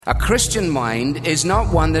A Christian mind is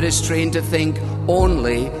not one that is trained to think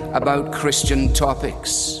only about Christian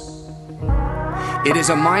topics. It is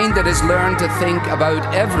a mind that has learned to think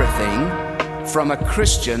about everything from a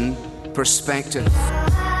Christian perspective.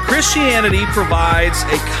 Christianity provides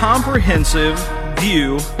a comprehensive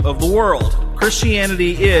view of the world.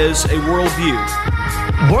 Christianity is a worldview.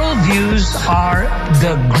 Worldviews are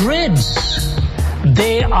the grids.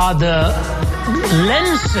 They are the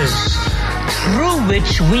lenses through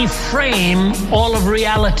which we frame all of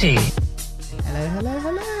reality.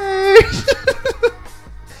 Hello.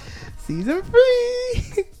 Season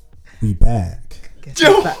 3. We back.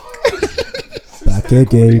 Yo. Back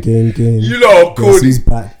again. You lot are corny. He's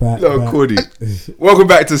back. You lot are corny. Welcome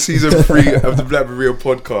back to season 3 of the Black But Real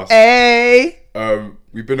podcast. Hey.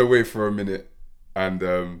 We've been away for a minute, and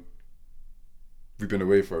man.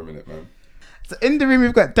 So in the room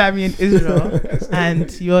we've got Damien Israel and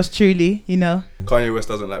yours truly, you know. Kanye West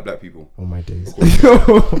doesn't like black people. Oh my days.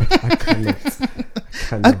 I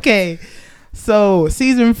cannot. Okay. So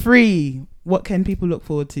season 3, what can people look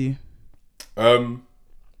forward to?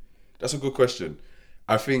 That's a good question.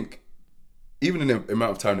 I think even in the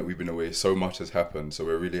amount of time that we've been away, so much has happened. So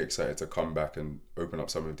we're really excited to come back and open up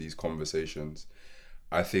some of these conversations.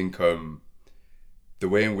 I think the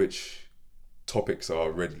way in which topics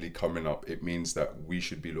are readily coming up, it means that we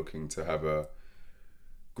should be looking to have a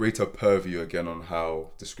greater purview again on how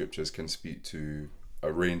the scriptures can speak to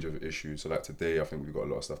a range of issues. So like today, I think we've got a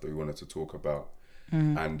lot of stuff that we wanted to talk about.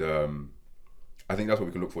 And I think that's what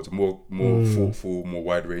we can look forward to, more thoughtful, more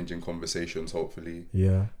wide-ranging conversations, hopefully.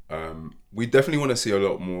 Yeah. We definitely want to see a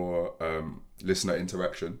lot more listener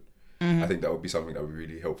interaction. I think that would be something that would be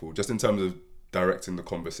really helpful, just in terms of directing the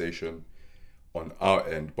conversation on our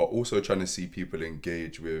end, but also trying to see people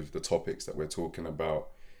engage with the topics that we're talking about,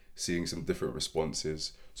 seeing some different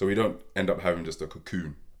responses, so we don't end up having just a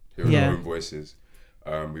cocoon hearing our own voices.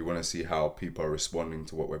 We want to see how people are responding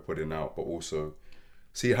to what we're putting out, but also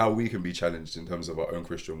see how we can be challenged in terms of our own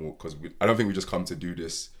Christian walk, because I don't think we just come to do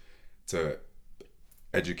this to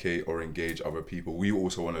educate or engage other people. We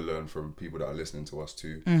also want to learn from people that are listening to us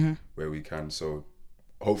too, where we can. So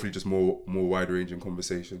hopefully just more wide-ranging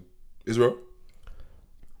conversation. Israel?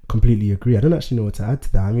 Completely agree. I don't actually know what to add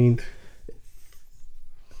to that. I mean,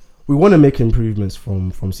 we want to make improvements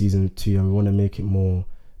from season 2, and we want to make it more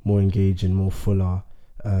engaging, more fuller.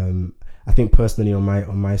 I think personally on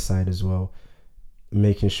my side as well,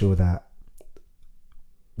 making sure that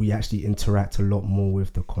we actually interact a lot more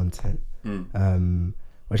with the content,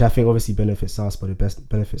 which I think obviously benefits us, but it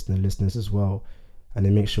benefits the listeners as well, and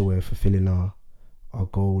then make sure we're fulfilling our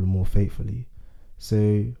goal more faithfully.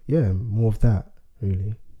 So yeah, more of that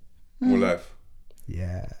really. More life.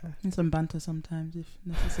 Yeah. And some banter sometimes if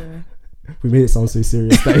necessary. We made it sound so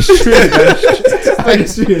serious. That is true. I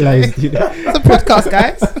just realized, you know. It's a podcast,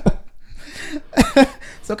 guys.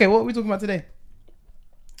 So okay, what are we talking about today?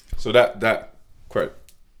 So that quite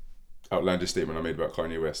outlandish statement I made about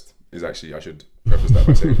Kanye West is actually, I should preface that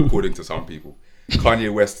by saying, according to some people,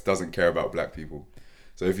 Kanye West doesn't care about black people.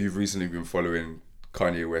 So if you've recently been following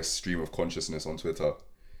Kanye West's stream of consciousness on Twitter,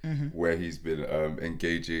 where he's been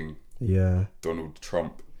engaging Donald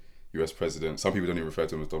Trump, US president. Some people don't even refer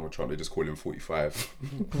to him as Donald Trump, they just call him 45.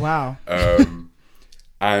 Wow.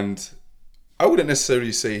 And I wouldn't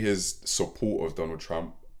necessarily say his support of Donald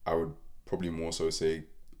Trump. I would probably more so say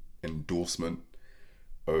endorsement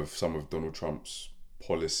of some of Donald Trump's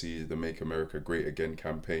policy, the Make America Great Again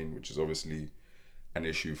campaign, which is obviously an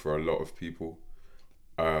issue for a lot of people.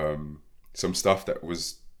 Some stuff that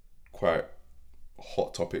was quite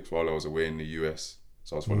hot topics while I was away in the US.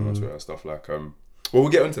 So I was following on Twitter, stuff like well, we'll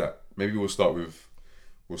get into that. Maybe we'll start with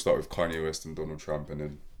Kanye West and Donald Trump, and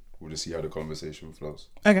then we'll just see how the conversation flows.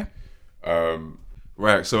 Okay.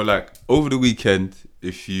 Right, so like over the weekend,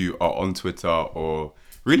 if you are on Twitter, or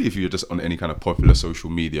really if you're just on any kind of popular social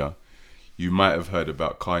media, you might have heard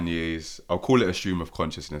about Kanye's, I'll call it a stream of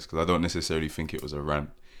consciousness, because I don't necessarily think it was a rant,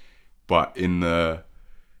 but in the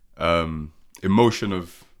emotion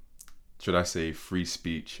of, should I say, free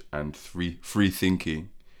speech and free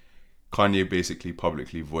thinking, Kanye basically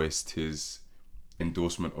publicly voiced his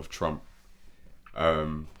endorsement of Trump,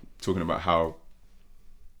 talking about how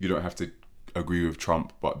you don't have to agree with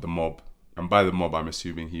Trump, but the mob, and by the mob I'm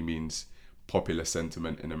assuming he means popular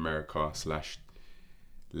sentiment in America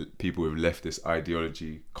 / people with leftist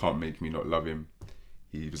ideology, can't make me not love him.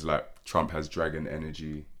 He was like, Trump has dragon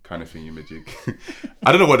energy, kind of thingy-majig.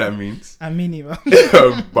 I don't know what that means. I mean either.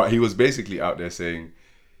 But he was basically out there saying,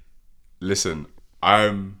 listen,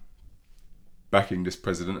 I'm backing this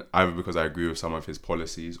president either because I agree with some of his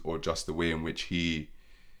policies, or just the way in which he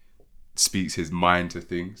speaks his mind to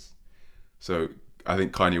things. So I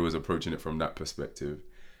think Kanye was approaching it from that perspective.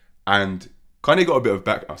 And Kanye got a bit of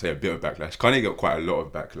backlash. Kanye got quite a lot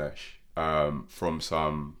of backlash from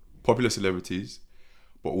some popular celebrities,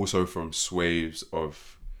 but also from swathes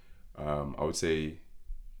of, I would say,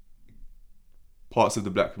 parts of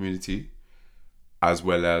the black community, as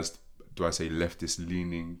well as, leftist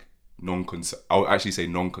leaning, I'll actually say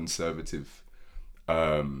non-conservative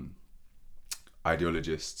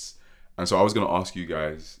ideologists. And so I was going to ask you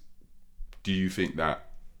guys, do you think that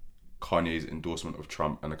Kanye's endorsement of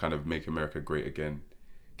Trump and the kind of Make America Great Again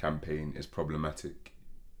campaign is problematic?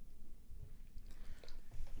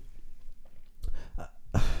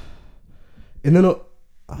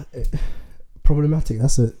 Problematic.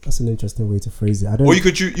 That's an interesting way to phrase it. Or you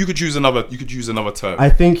could use another term. I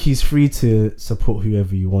think he's free to support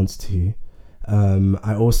whoever he wants to.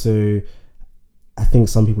 I think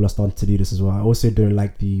some people are starting to do this as well. I also don't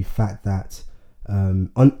like the fact that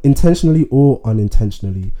intentionally or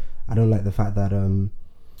unintentionally, I don't like the fact that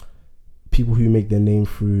people who make their name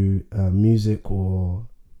through music or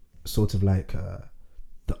sort of like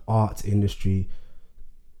the art industry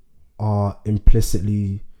are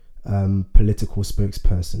implicitly political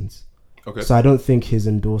spokespersons. Okay. So I don't think his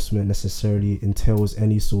endorsement necessarily entails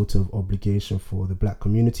any sort of obligation for the black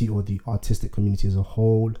community or the artistic community as a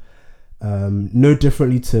whole. No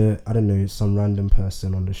differently to, I don't know, some random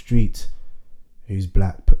person on the street who's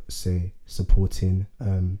black, say, supporting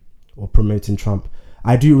or promoting Trump.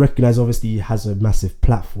 I do recognize, obviously, he has a massive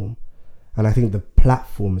platform, and I think the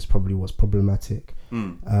platform is probably what's problematic.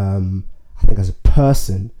 I think as a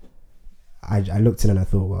person, I looked in and I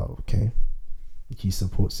thought, well, okay, he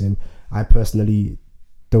supports him. I personally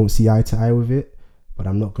don't see eye to eye with it, but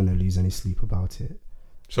I'm not going to lose any sleep about it.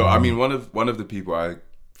 So, I mean, one of the people I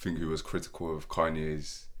think who was critical of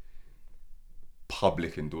Kanye's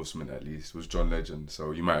public endorsement, at least, was John Legend.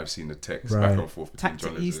 So you might have seen the text back and forth between John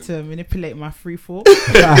Legend. Used to manipulate my free thought.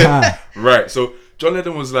 Right. So John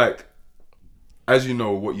Legend was like, as you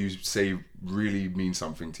know, what you say really means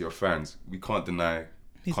something to your fans. We can't deny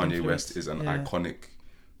Kanye West is an iconic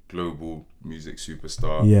global music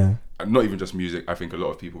superstar. Yeah. And not even just music. I think a lot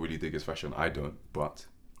of people really dig his fashion. I don't, but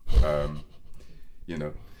you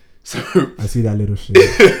know. So I see that little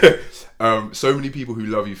shit. So many people who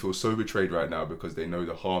love you feel so betrayed right now because they know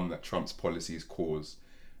the harm that Trump's policies cause,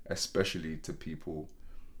 especially to people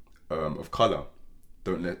of color.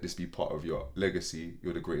 Don't let this be part of your legacy.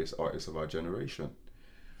 You're the greatest artist of our generation.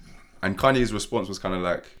 And Kanye's response was kind of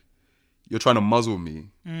like, you're trying to muzzle me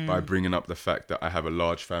by bringing up the fact that I have a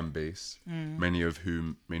large fan base, many of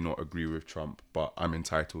whom may not agree with Trump, but I'm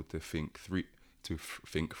entitled to think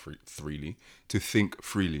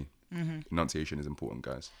freely. Enunciation is important,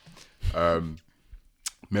 guys.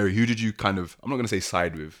 Mary, who did you kind of, I'm not going to say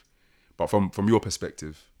side with, but from your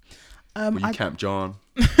perspective, were you Camp John?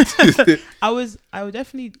 I would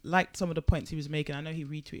definitely like some of the points he was making. I know he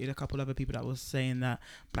retweeted a couple other people that was saying that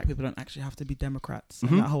black people don't actually have to be Democrats.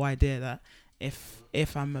 And that whole idea that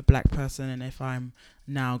if I'm a black person and if I'm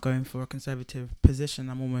now going for a conservative position,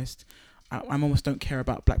 I almost don't care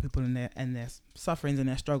about black people and their sufferings and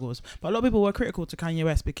their struggles. But a lot of people were critical to Kanye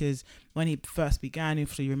West because when he first began,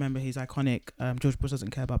 if you remember his iconic George Bush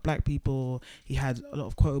doesn't care about black people. He had a lot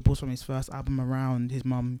of quotables from his first album around his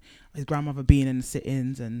grandmother being in the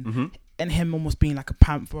sit-ins and him almost being like a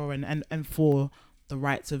panther and for the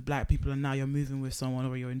rights of black people. And now you're moving with someone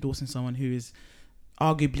or you're endorsing someone who is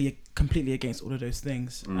arguably completely against all of those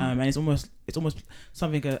things. And it's almost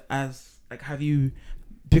something as like, have you,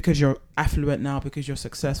 because you're affluent now, because you're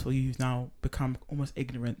successful, you've now become almost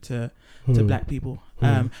ignorant to black people.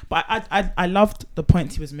 But I loved the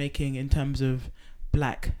points he was making in terms of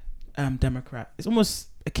black Democrat. It's almost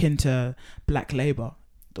akin to black Labour.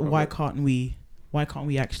 Okay. Why can't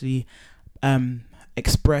we actually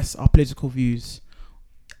express our political views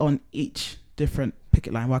on each different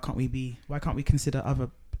picket line? Why can't we consider other?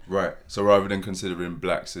 Right. So rather than considering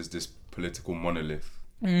blacks as this political monolith,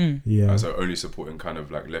 so only supporting kind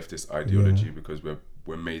of like leftist ideology because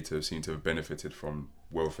we're made to seem to have benefited from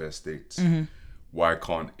welfare states. Why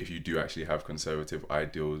can't, if you do actually have conservative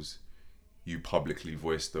ideals, you publicly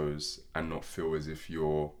voice those and not feel as if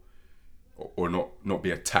you're or not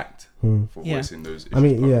be attacked for voicing those issues? I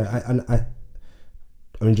mean,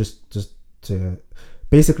 I mean, just to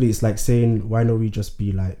basically, it's like saying, why don't we just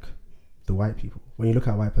be like the white people? When you look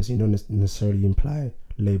at a white person, you don't necessarily imply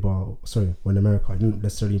Labour, when America, I didn't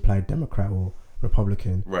necessarily imply Democrat or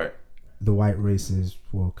Republican. Right. The white races,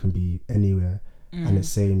 can be anywhere. And it's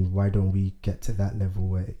saying, why don't we get to that level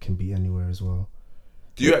where it can be anywhere as well?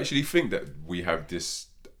 Do you actually think that we have this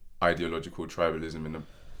ideological tribalism in the...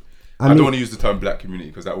 I don't want to use the term black community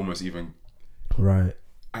because that almost even right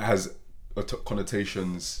has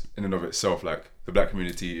connotations in and of itself. Like the black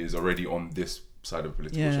community is already on this side of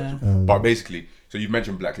political spectrum. But basically, so you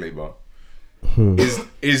mentioned Black Labour.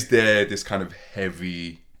 Is there this kind of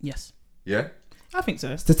heavy? Yes. Yeah. I think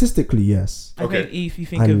so. Statistically, yes. I think if you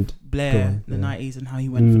think of Blair in the 90s and how he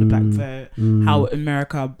went for the black vote, how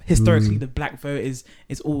America historically the black vote is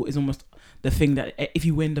almost the thing that if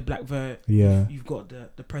you win the black vote, you've got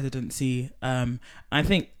the presidency. I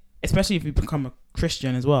think especially if you become a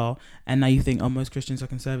Christian as well, and now you think most Christians are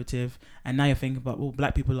conservative, and now you're thinking about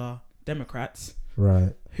black people are Democrats.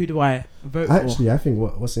 Right. Who do I vote for? Actually, I think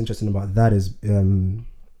what's interesting about that is the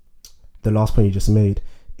last point you just made.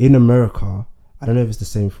 In America, I don't know if it's the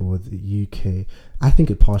same for the UK. I think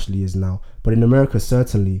it partially is now. But in America,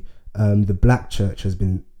 certainly, the black church has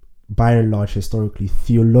been, by and large, historically,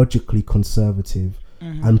 theologically conservative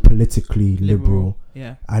and politically liberal.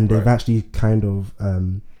 Yeah. And they've actually kind of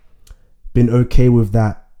been okay with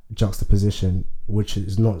that juxtaposition, which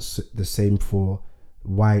is not the same for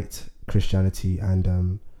white Christianity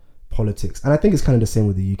and politics. And I think it's kind of the same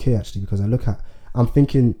with the UK, actually, because I'm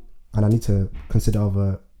thinking, and I need to consider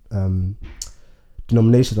other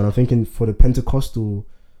denominations, but I'm thinking for the Pentecostal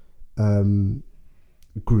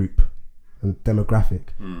group and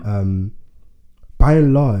demographic, by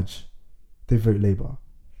and large, they vote Labour.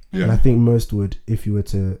 Yeah. And I think most would, if you were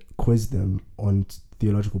to quiz them on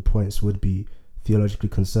theological points, would be theologically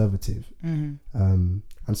conservative.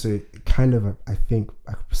 And so it kind of, I think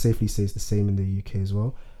I could safely say it's the same in the UK as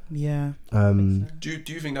well. Yeah. Do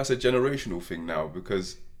you think that's a generational thing now?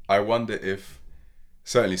 Because I wonder if,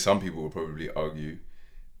 certainly some people will probably argue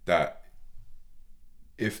that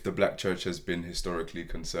if the black church has been historically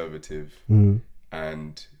conservative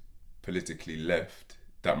and politically left,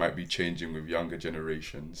 that might be changing with younger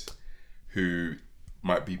generations who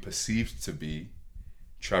might be perceived to be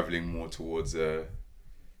traveling more towards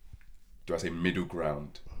middle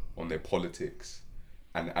ground on their politics.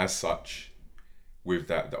 And as such, with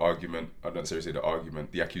that, the argument, I don't necessarily say the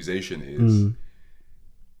argument, the accusation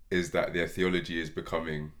is that their theology is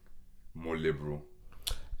becoming more liberal.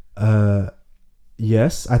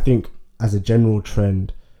 Yes, I think as a general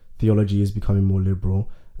trend, theology is becoming more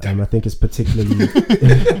liberal. I think it's particularly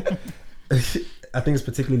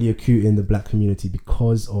acute in the black community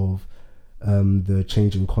because of the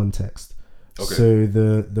change in context. Okay. So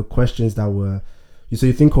the questions that were, so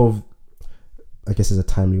you think of, I guess, as a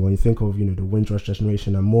timely one, you think of, the Windrush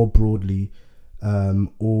generation, and more broadly,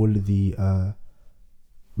 all the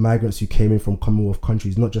migrants who came in from Commonwealth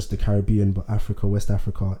countries, not just the Caribbean, but Africa, West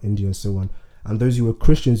Africa, India, and so on. And those who were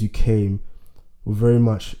Christians who came were very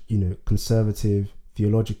much, conservative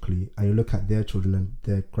theologically. And you look at their children and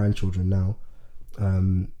their grandchildren now,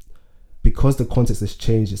 because the context has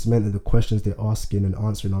changed, it's meant that the questions they're asking and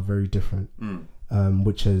answering are very different,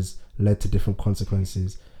 which has led to different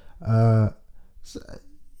consequences. I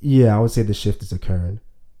would say the shift is occurring.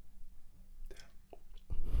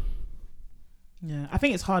 Yeah, I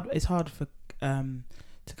think it's hard. It's hard for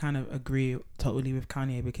to kind of agree totally with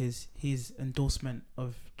Kanye, because his endorsement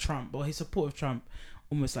of Trump, or his support of Trump,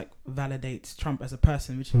 almost like validates Trump as a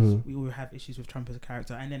person, which is, we all have issues with Trump as a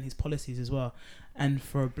character, and then his policies as well. And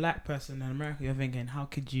for a black person in America, you're thinking, how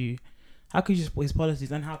could you support his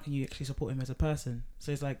policies, and how can you actually support him as a person?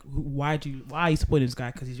 So it's like, why are you supporting this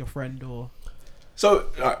guy? Because he's your friend, or? So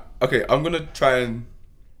okay, I'm gonna try and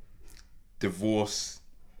divorce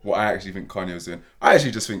what I actually think Kanye was doing. I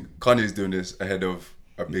actually just think Kanye is doing this ahead of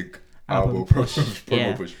a big album push.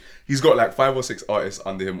 He's got like 5 or 6 artists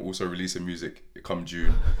under him also releasing music come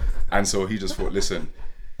June, and so he just thought, listen,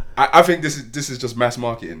 I think this is just mass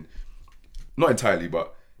marketing, not entirely,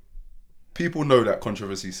 but people know that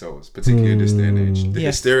controversy sells, particularly in this day and age. The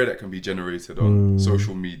hysteria that can be generated on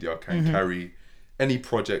social media can carry any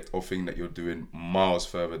project or thing that you're doing miles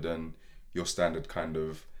further than your standard kind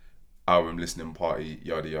of album listening party,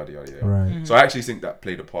 yada yada yada yada. Right. So I actually think that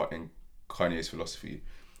played a part in Kanye's philosophy.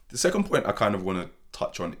 The second point I kind of want to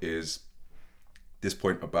touch on is this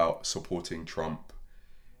point about supporting Trump,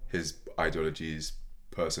 his ideologies,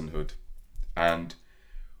 personhood, and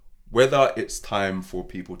whether it's time for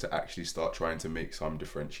people to actually start trying to make some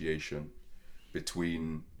differentiation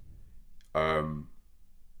between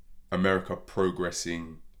America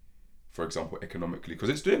progressing, for example, economically, because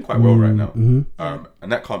it's doing quite well right now,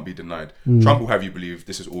 and that can't be denied. Trump will have you believe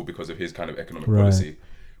this is all because of his kind of economic policy,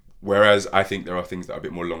 whereas I think there are things that are a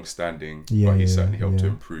bit more long-standing, but he's certainly helped to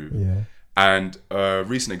improve. Yeah. And a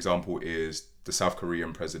recent example is the South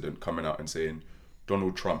Korean president coming out and saying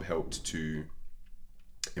Donald Trump helped to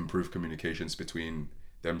improve communications between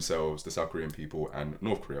themselves, the South Korean people, and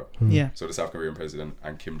North Korea. Yeah. So the South Korean president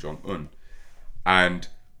and Kim Jong-un. And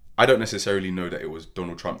I don't necessarily know that it was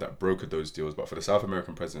Donald Trump that brokered those deals, but for the South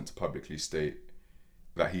American president to publicly state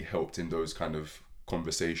that he helped in those kind of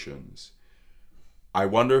conversations, I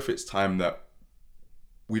wonder if it's time that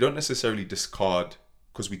we don't necessarily discard,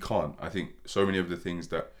 because we can't. I think so many of the things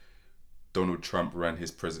that Donald Trump ran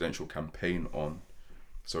his presidential campaign on,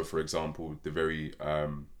 so for example, the very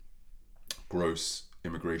gross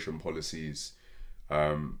immigration policies,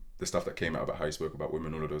 the stuff that came out about how he spoke about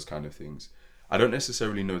women, all of those kind of things, I don't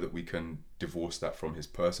necessarily know that we can divorce that from his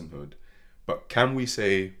personhood. But can we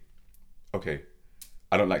say, okay,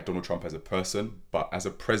 I don't like Donald Trump as a person, but as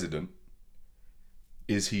a president,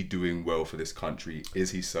 is he doing well for this country?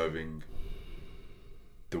 Is he serving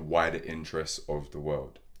the wider interests of the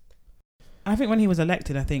world? I think when he was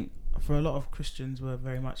elected, I think for a lot of Christians were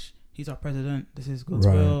very much, he's our president, this is God's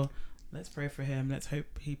Right. will, let's pray for him, let's hope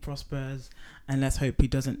he prospers, and let's hope he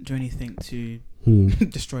doesn't do anything to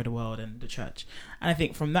destroy the world and the church. And I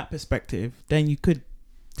think from that perspective, then you could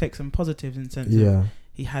take some positives in sense of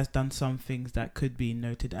he has done some things that could be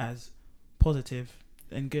noted as positive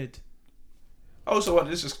and good. Also,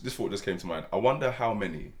 this thought just came to mind. I wonder how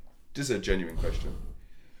many, this is a genuine question,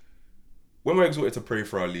 when we're exhorted to pray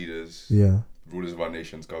for our leaders, rulers of our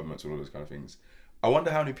nations, governments, all those kind of things, I wonder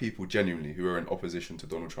how many people genuinely who are in opposition to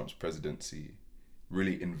Donald Trump's presidency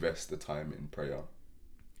really invest the time in prayer.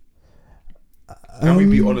 Can we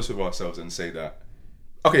be honest with ourselves and say that,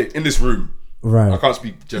 okay, in this room, Right. I can't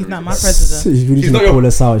speak generally. He's not my president. He's really He's going not to your- call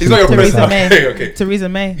us out. he's not your He's gonna call us president. out. Okay. Theresa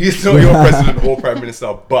May. He's not your president or prime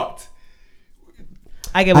minister, but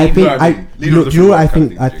I get what I you think know what I mean? Leader you of the know what free I world kind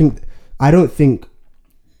think. of I thing, think I don't think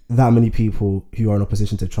that many people who are in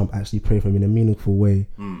opposition to Trump actually pray for him in a meaningful way.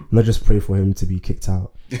 Not just pray for him to be kicked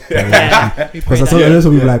out. Because I know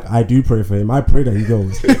some people like, I do pray for him. I pray that he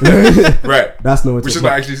goes. right. That's not what Which it's is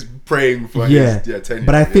not actually praying for yeah. his tenure.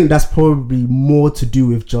 But I think that's probably more to do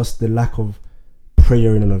with just the lack of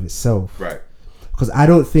prayer in and of itself. right. Because I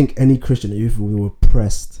don't think any Christian, if we were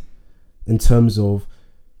pressed in terms of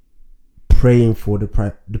praying for the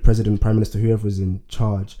president, prime minister, whoever is in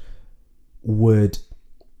charge, would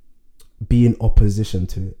be in opposition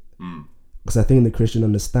to it. Because I think the Christian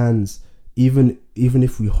understands, even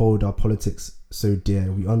if we hold our politics so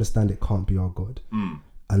dear, we understand it can't be our God.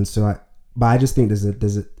 And so I just think there's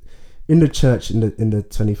a in the church in the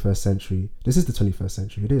 21st century. This is the 21st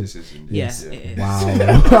century. It is. This is indeed. Yes, it is.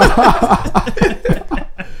 Wow.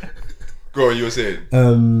 Go on, you were saying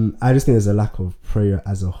I just think there's a lack of prayer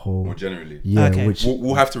as a whole. more generally. Yeah, Okay. which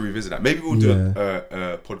We'll have to revisit that. Maybe we'll do Yeah.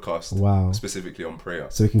 a podcast Wow. specifically on prayer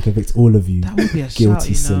so we can convict all of you That would be a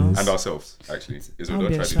guilty shout, you know. sinners. and ourselves. Actually, is That what would I'm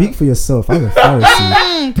be a trying to Speak do. for yourself. I'm a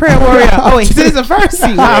Pharisee. Prayer warrior. Oh, wait, he said he's a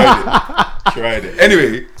Pharisee. Wow. Tried it.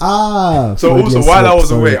 Anyway, So so also while I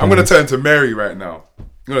was away, I'm gonna turn to Mary right now. I'm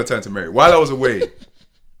gonna turn to Mary. While I was away,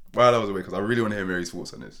 because I really want to hear Mary's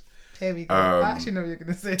thoughts on this. Here we go. I actually know what you're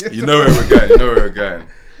going to say. You know where we're going.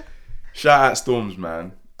 Shout out Storms,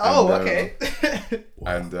 man. Oh, And, okay.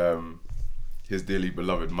 and his dearly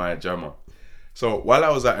beloved Maya Jama. So while I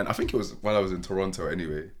was and I think it was while I was in Toronto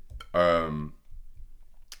anyway,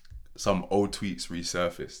 some old tweets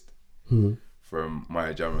resurfaced from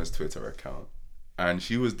Maya Jama's Twitter account, and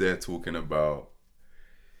she was there talking about,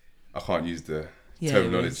 I can't use the Yeah,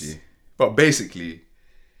 terminology, but basically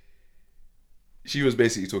she was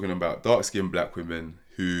basically talking about dark-skinned black women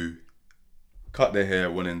who cut their hair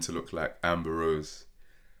wanting to look like Amber Rose,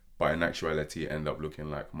 but in actuality end up looking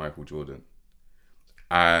like Michael Jordan.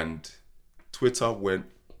 And Twitter went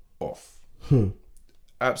off.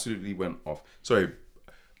 Absolutely went off. Sorry,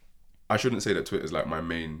 I shouldn't say that Twitter's like my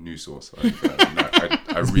main news source. I read It's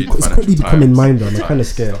Financial quickly becoming Times, mind run. I'm Times, kind of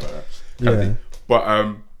scared. stuff like that, kind of thing.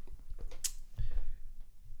 But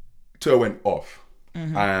Twitter went off,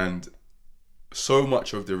 and so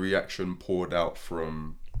much of the reaction poured out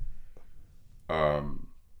from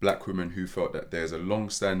black women who felt that there's a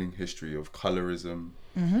long-standing history of colorism,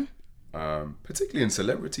 particularly in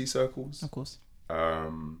celebrity circles. Of course.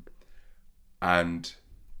 And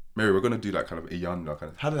Mary, we're gonna do like kind of a Yanda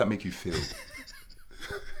kind of. How did that make you feel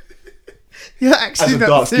You're as actually a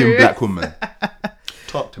dark-skinned black woman?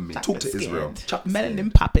 Talk to me. Talk to Israel.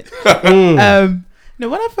 Melanin popping. No,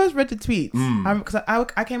 when I first read the tweets, because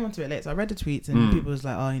I came onto it late, so I read the tweets and people was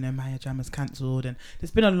like, oh, you know, Maya Jama's cancelled, and there's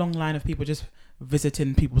been a long line of people just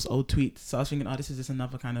visiting people's old tweets. So I was thinking, oh, this is just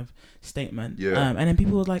another kind of statement. Yeah. And then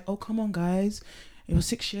people were like, oh, come on, guys. It was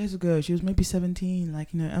 6 years ago. She was maybe 17.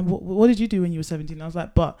 Like, you know, and what did you do when you were 17? I was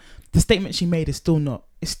like, but the statement she made is still not.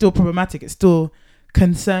 It's still problematic. It's still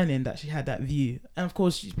concerning that she had that view. And of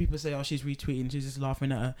course, people say, "Oh, she's retweeting. She's just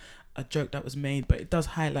laughing at a joke that was made." But it does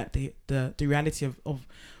highlight the reality of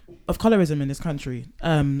colorism in this country.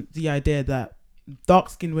 The idea that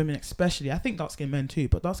dark-skinned women, especially, I think dark-skinned men too,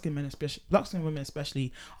 but dark-skinned women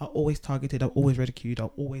especially, are always targeted, are always ridiculed,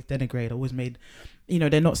 are always denigrated, always made.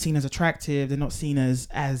 They're not seen as attractive. They're not seen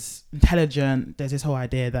as intelligent. There's this whole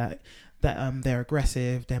idea that they're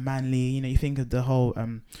aggressive, they're manly. You think of the whole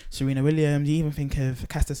Serena Williams. You even think of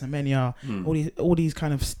Caster Semenya. All these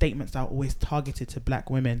kind of statements that are always targeted to black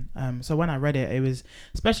women. So when I read it, it was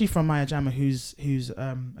especially from Maya Jama, who's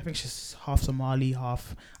I think she's half Somali,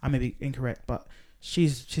 half, I may be incorrect, but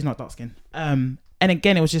she's not dark skinned. And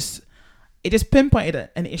again, it just pinpointed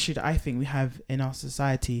an issue that I think we have in our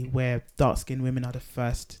society, where dark skinned women are the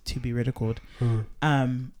first to be ridiculed.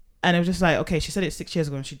 And it was just like, okay, she said it 6 years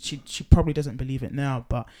ago, and she probably doesn't believe it now,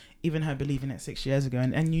 but even her believing it 6 years ago,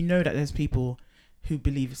 and that there's people who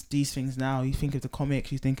believe these things now. You think of the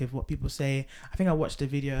comics, you think of what people say. I think I watched a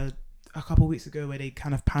video a couple of weeks ago where they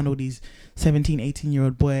kind of panel these 17,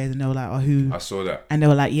 18-year-old boys, and they were like, "Oh, who?" I saw that, and they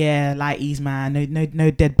were like, "Yeah, lighties, man.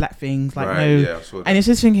 No dead black things, like right, no." Yeah, I saw that. And it's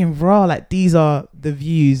just thinking, raw, like these are the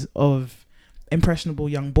views of impressionable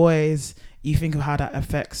young boys. You think of how that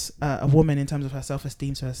affects a woman in terms of her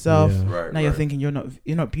self-esteem to herself. Yeah. Right, Now you're thinking you're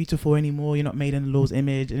not beautiful anymore. You're not made in the Lord's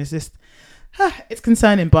image, and it's just it's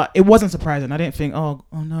concerning. But it wasn't surprising. I didn't think, oh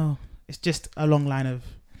no, it's just a long line of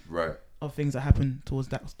things that happen towards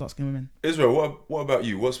dark-skinned women. Israel, what about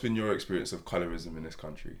you? What's been your experience of colorism in this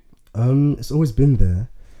country? It's always been there.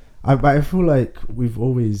 But I feel like we've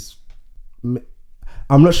always.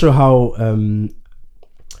 I'm not sure how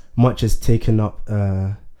much is taken up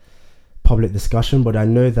public discussion, but I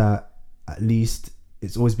know that at least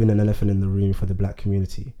it's always been an elephant in the room for the black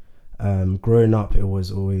community. Growing up, it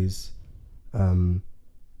was always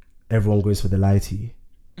everyone goes for the lighty,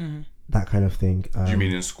 that kind of thing. Do you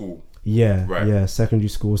mean in school? Yeah, right. Yeah, secondary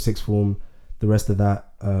school, sixth form, the rest of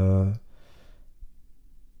that. And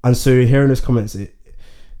so hearing those comments, it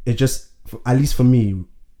just, at least for me,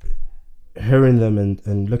 hearing them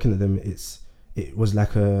and looking at them, it was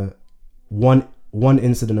like one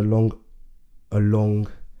incident along a long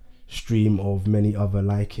stream of many other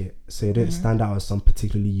like it. So it didn't stand out as some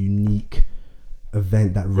particularly unique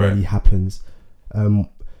event that really happens.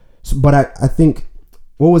 But I think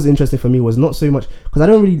what was interesting for me was not so much, because I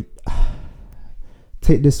don't really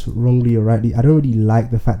take this wrongly or rightly, I don't really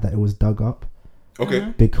like the fact that it was dug up.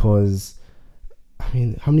 Okay. Because I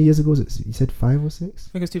mean, how many years ago was it? You said 5 or 6?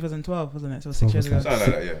 I think it was 2012, wasn't it? So 6 years ago. Something like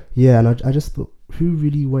that, yeah. Yeah, and I just thought, who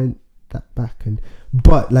really went that back?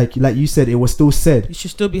 But like you said, it was still said. You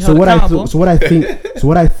should still be held accountable. So what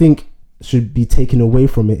I think should be taken away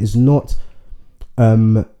from it is not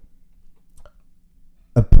a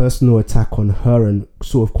personal attack on her and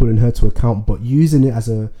sort of calling her to account, but using it as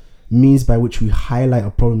a means by which we highlight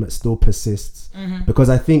a problem that still persists. Because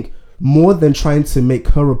I think more than trying to make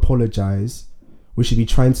her apologize, we should be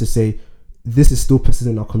trying to say, this is still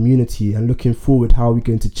persistent in our community, and looking forward, how are we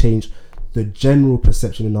going to change the general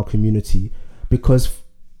perception in our community? Because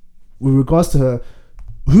with regards to her,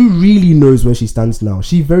 who really knows where she stands now?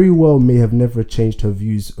 She very well may have never changed her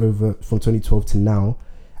views over from 2012 to now,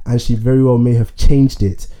 and she very well may have changed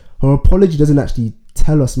it. Her apology doesn't actually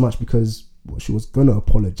tell us much, because she was gonna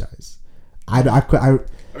apologize. I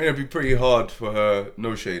mean, it'd be pretty hard for her,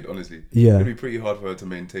 no shade, honestly. Yeah. It'd be pretty hard for her to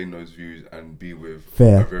maintain those views and be with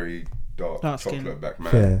Fair. a very dark skin. chocolate black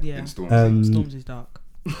man Fair. Yeah. in Stormzy. Stormzy's dark.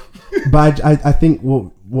 But I think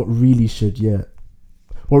what really should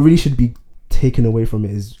be taken away from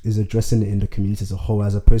it is addressing it in the community as a whole,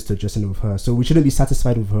 as opposed to addressing it with her. So we shouldn't be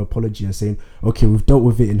satisfied with her apology and saying, okay, we've dealt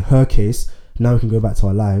with it in her case, now we can go back to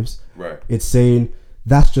our lives. Right. It's saying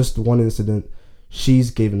that's just one incident.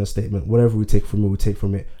 She's given a statement. Whatever we take from it, we take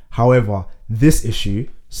from it. However, this issue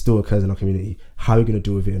still occurs in our community. How are we going to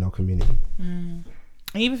deal with it in our community?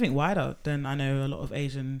 I even think wider than, I know a lot of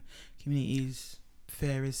Asian communities,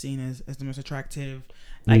 fair is seen as the most attractive.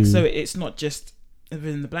 Like, so it's not just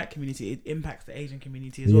within the black community, it impacts the Asian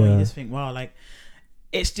community as well. You just think, wow, like,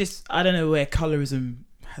 it's just, I don't know where colorism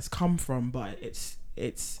has come from, but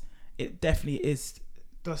it definitely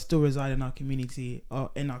does still reside in our community,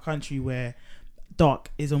 or in our country, where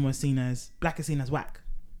dark is almost seen as, black is seen as whack,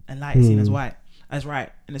 and light is seen as white, as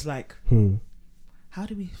right. And it's like, how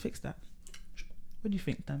do we fix that? What do you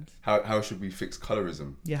think, Dan? How should we fix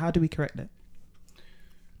colorism? Yeah, how do we correct it?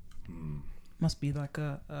 Must be like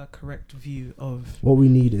a correct view of what we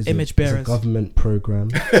need is image a bearers. Government program.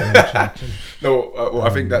 No, well, I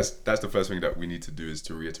think that's the first thing that we need to do, is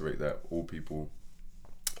to reiterate that all people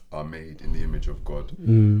are made in the image of God,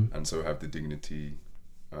 and so have the dignity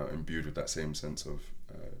imbued with that same sense of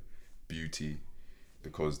beauty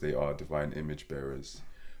because they are divine image bearers.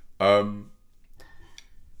 I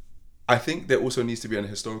think there also needs to be an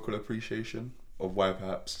historical appreciation of why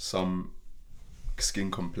perhaps some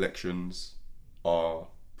skin complexions are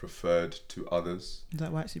preferred to others. Is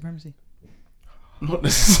that white supremacy? Not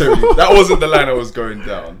necessarily. That wasn't the line I was going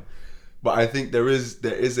down. But I think there is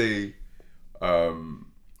a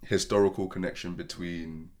historical connection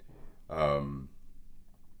between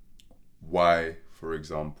why, for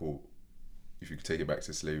example, if you could take it back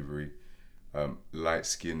to slavery,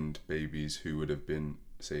 light-skinned babies who would have been,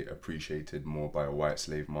 say, appreciated more by a white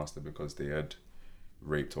slave master because they had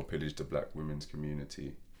raped or pillaged the black women's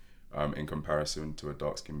community, in comparison to a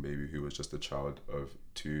dark-skinned baby who was just a child of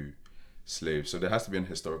two slaves. So there has to be an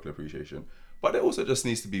historical appreciation, but there also just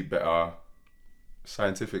needs to be better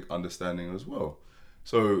scientific understanding as well.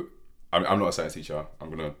 So I'm not a science teacher. I'm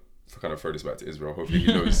gonna kind of throw this back to Israel. Hopefully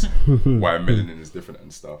he knows why melanin is different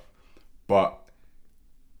and stuff. But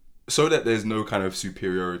so that there's no kind of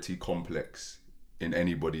superiority complex in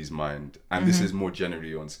anybody's mind, and this is more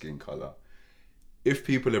generally on skin color. If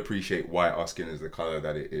people appreciate why our skin is the color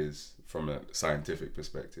that it is from a scientific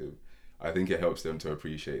perspective, I think it helps them to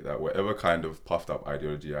appreciate that whatever kind of puffed up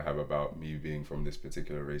ideology I have about me being from this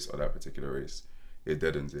particular race or that particular race, it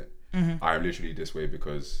deadens it. I'm literally this way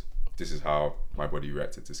because this is how my body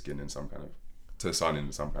reacted to skin in some kind of, to sun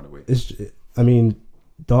in some kind of way. I mean,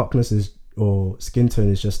 darkness is, or skin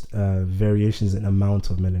tone is just variations in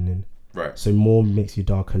amount of melanin. Right. So more makes you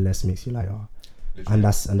darker, less makes you lighter. And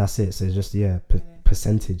that's it. So it's just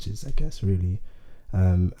percentages, I guess, really.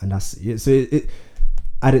 And that's it. So it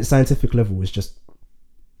at its scientific level, it's just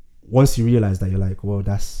once you realize that, you're like, well,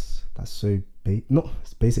 that's so not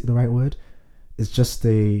is basic the right word. It's just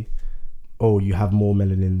you have more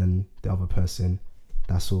melanin than the other person.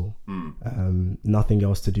 That's all. Nothing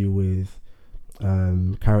else to do with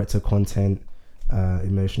character content,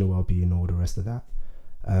 emotional well-being, or the rest of that.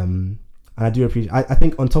 And I do appreciate. I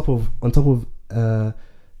think on top of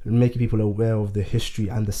making people aware of the history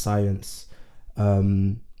and the science,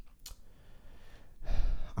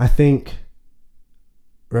 I think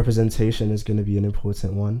representation is going to be an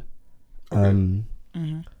important one. Okay.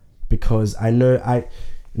 Because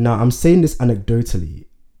I'm saying this anecdotally,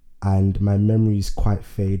 and my memory is quite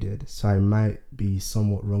faded, so I might be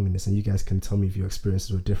somewhat wrong in this, and you guys can tell me if your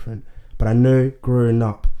experiences were different. But I know growing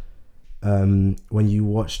up, when you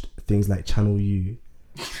watched things like Channel U,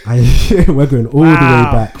 we're going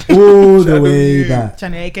all the way back.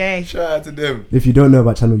 Channel AK. Shout out to them. If you don't know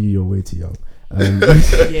about Channel U, you're way too young.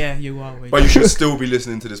 Yeah, you are way. But you should still be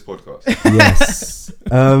listening to this podcast. Yes.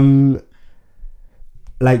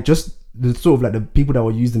 Like just the sort of like the people that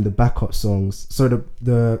were used in the backup songs. So the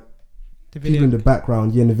people in the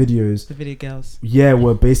background, in the videos, the video girls,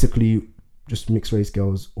 were basically just mixed race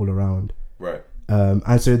girls all around. Right.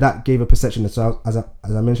 And so that gave a perception. So as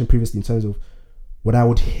I mentioned previously, in terms of what I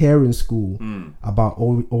would hear in school about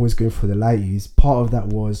always going for the lighties, part of that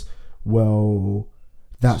was, well,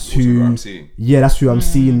 that's who I'm seeing. Yeah, that's who I'm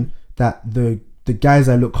seeing. That the guys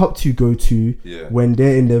I look up to go to when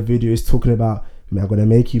they're in their videos talking about, I'm gonna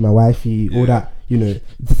make you my wifey, all that.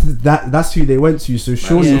 That's who they went to. So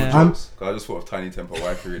surely, I just thought of Tiny Temper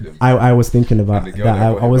wifey rhythm. I was thinking about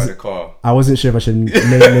that. I wasn't sure if I should name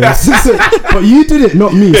names, but you did it,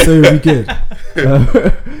 not me. So we good.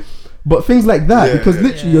 But things like that, because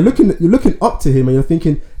literally you're looking up to him and you're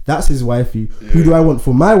thinking, that's his wifey. Who do I want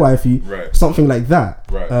for my wifey? Right. Something like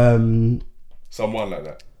that. Right. Someone like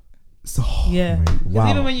that. So, wow.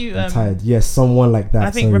 Even when you I'm tired. Yes, someone like that. I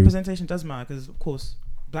think representation does matter, because of course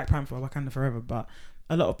Black Panther, Wakanda Forever, but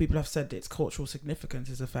a lot of people have said that its cultural significance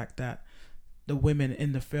is the fact that the women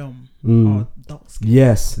in the film are dark skinned.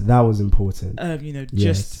 Yes, that was important.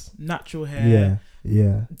 Just natural hair,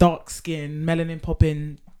 dark skin, melanin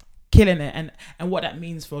popping, killing it, and what that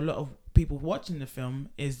means for a lot of people watching the film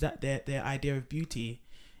is that their idea of beauty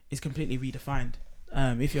is completely redefined.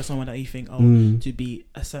 If you're someone that you think, to be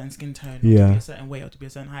a certain skin tone, or to be a certain way, or to be a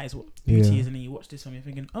certain height is what beauty is, and then you watch this film, you're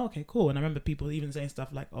thinking, oh, okay, cool. And I remember people even saying stuff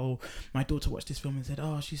like, oh, my daughter watched this film and said,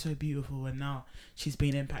 oh, she's so beautiful, and now she's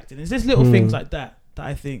being impacted. And it's just little things like that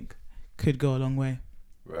I think could go a long way.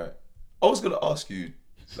 Right. I was going to ask you,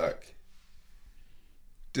 like,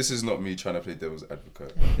 this is not me trying to play devil's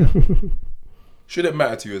advocate. Should it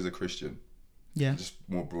matter to you as a Christian? Yeah. Just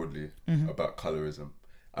more broadly about colorism.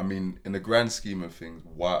 I mean, in the grand scheme of things,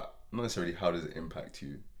 not necessarily how does it impact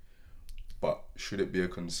you, but should it be a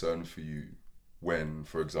concern for you when,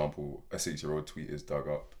 for example, a 6-year-old tweet is dug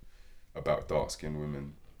up about dark-skinned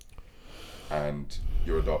women and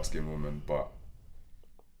you're a dark-skinned woman, but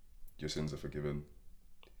your sins are forgiven.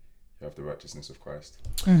 You have the righteousness of Christ.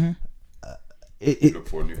 Mm-hmm. Look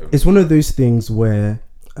for a new heaven. It's one of those things where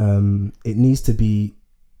it needs to be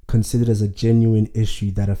considered as a genuine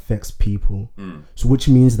issue that affects people. So which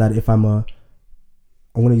means that if I'm going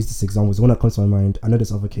to use this example, it's the one that comes to my mind. I know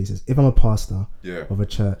there's other cases. If I'm a pastor of a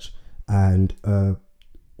church and a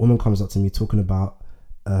woman comes up to me talking about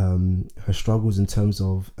her struggles in terms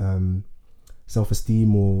of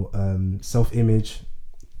self-esteem or self-image,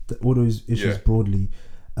 all those issues broadly,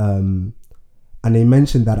 and they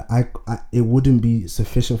mentioned that it wouldn't be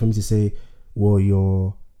sufficient for me to say, well,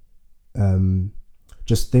 you're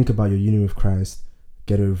just think about your union with Christ,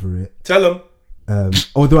 get over it. Tell them.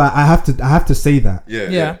 Although I have to say that.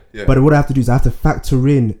 Yeah. But what I have to do is I have to factor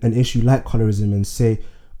in an issue like colorism and say,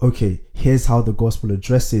 okay, here's how the gospel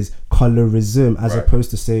addresses colorism, as opposed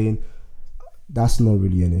to saying that's not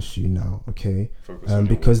really an issue now, okay?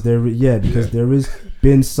 Because there is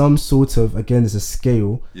been some sort of, again, there's a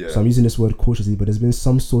scale, so I'm using this word cautiously, but there's been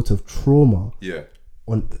some sort of trauma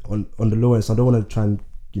on the lower end. So I don't want to try and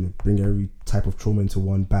bring every type of trauma into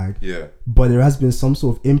one bag. But there has been some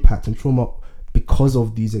sort of impact and trauma because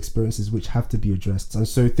of these experiences which have to be addressed. And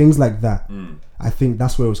so things like that, I think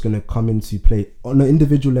that's where it's going to come into play on an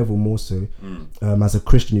individual level more so. As a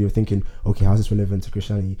Christian, you're thinking, okay, how's this relevant to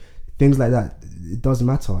Christianity? Things like that, it does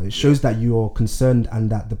matter. It shows that you're concerned and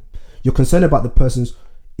that you're concerned about the person's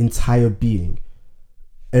entire being,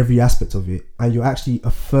 every aspect of it, and you're actually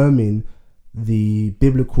affirming the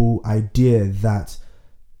biblical idea that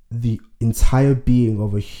the entire being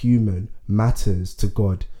of a human matters to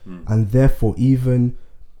God, and therefore even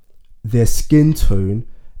their skin tone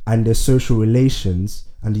and their social relations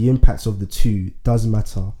and the impacts of the two does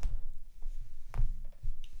matter.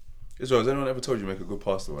 Israel, has anyone ever told you make a good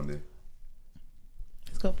pastor one day?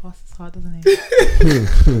 He's got past his heart, doesn't he?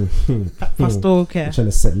 Pastoral care. You're trying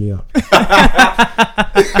to set me up.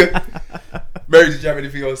 Mary, did you have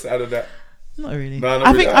anything else to add on that? Not really. No,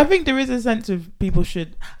 I think there is a sense of people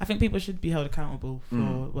should be held accountable for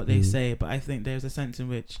what they say, but I think there's a sense in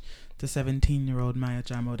which the 17-year-old Maya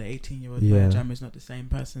Jama or the 18-year-old Maya Jama is not the same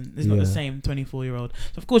person. It's not the same 24-year-old.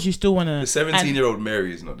 So of course you still want to. The 17-year-old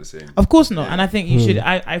Mary is not the same. Of course not. And I think you should.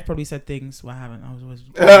 I've probably said things. Well, I haven't. I was always.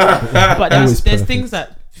 But there's things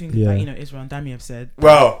that Israel and Dami have said.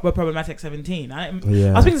 Wow. Were problematic 17. I was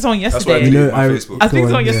speaking to someone yesterday. That's why I was speaking to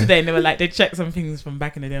someone yesterday, and they were like, they checked some things from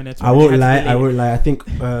back in the day on their Twitter. I won't lie. I think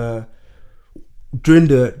during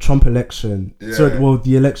the Trump election,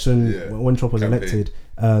 the election when Trump was elected,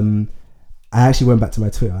 I actually went back to my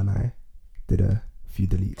Twitter and I did a few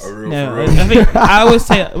deletes. I think I always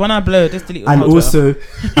say when I blow, just delete. And also,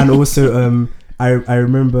 I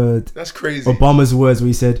remembered that's crazy. Obama's words where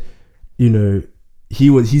he said,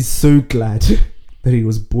 he's so glad that he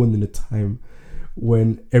was born in a time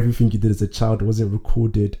when everything he did as a child wasn't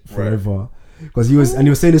recorded forever. Because he was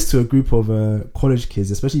saying this to a group of college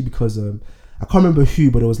kids, especially because I can't remember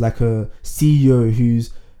who, but it was like a CEO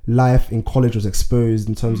whose life in college was exposed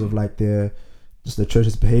in terms of like the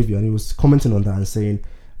church's behavior, and he was commenting on that and saying,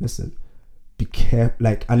 listen, be careful,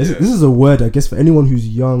 this is a word I guess for anyone who's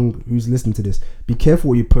young who's listening to this, be careful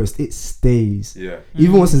what you post. It stays.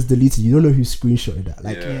 Even once it's deleted, you don't know who screenshotted that.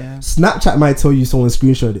 Snapchat might tell you someone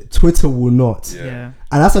screenshotted it, Twitter will not. And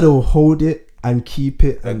that's how they'll hold it and keep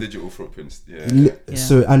it, and digital footprints.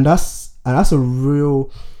 So and that's a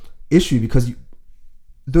real issue, because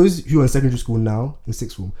those who are in secondary school now in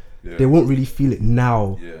sixth form, they won't really feel it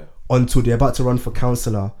now until they're about to run for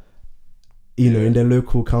councillor, in their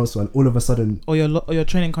local council, and all of a sudden, or your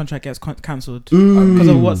training contract gets cancelled because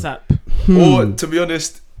of WhatsApp. Or to be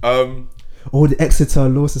honest, or the Exeter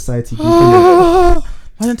Law Society. Why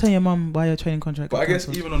don't tell your mum why your training contract? But I guess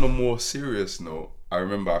even on a more serious note, I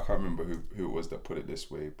can't remember who it was that put it this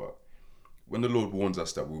way, but when the Lord warns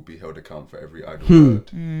us that we'll be held account for every idle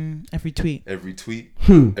word, every tweet, every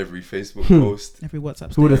Facebook post, every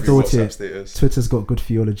WhatsApp who would have thought status. Twitter's got good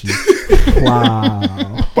theology.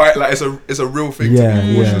 Wow. But it's a real thing to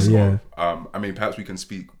be cautious of. I mean, perhaps we can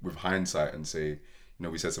speak with hindsight and say,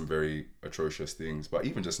 we said some very atrocious things, but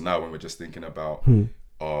even just now when we're just thinking about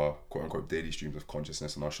our quote unquote daily streams of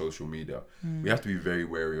consciousness on our social media, we have to be very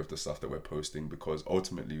wary of the stuff that we're posting, because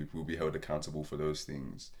ultimately we'll be held accountable for those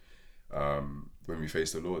things when we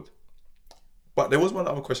face the Lord. But there was one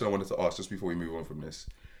other question I wanted to ask just before we move on from this,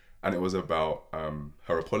 and it was about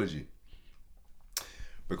her apology,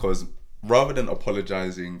 because rather than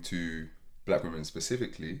apologizing to black women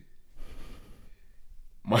specifically,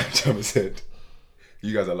 Maya Jama said,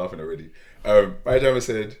 you guys are laughing already, Maya Jama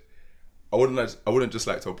said, I wouldn't just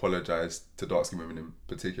like to apologize to dark-skinned women in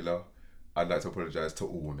particular, I'd like to apologize to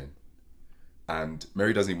all women. And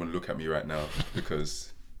Mary doesn't even look at me right now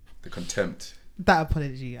because the contempt. That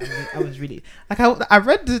apology, I was really like,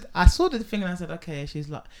 I saw the thing and I said, okay, she's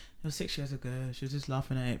like, it was 6 years ago, she was just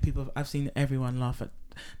laughing at it. I've seen everyone laugh at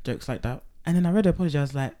jokes like that. And then I read the apology, I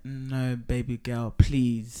was like, no, baby girl,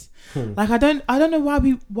 please. Like, I don't know why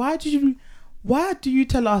do you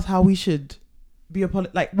tell us how we should be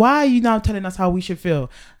like, why are you now telling us how we should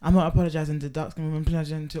feel? I'm not apologizing to dark skin women, I'm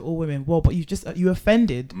apologizing to all women. Well, but you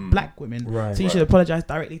offended black women, right? So you should apologize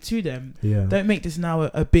directly to them. Yeah. Don't make this now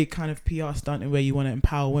a big kind of PR stunt where you want to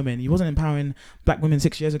empower women. You wasn't empowering black women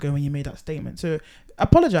 6 years ago when you made that statement. So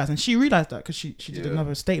apologize, and she realized that because she did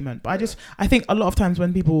another statement. But I think a lot of times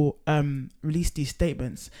when people release these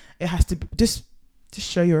statements, it has to just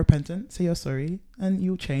show you're repentant, say you're sorry, and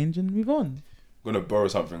you'll change and move on. I'm going to borrow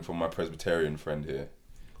something from my Presbyterian friend here.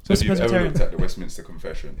 So What's if you've ever Presbyterian? looked at the Westminster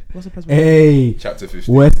Confession, What's a Presbyterian? Hey, chapter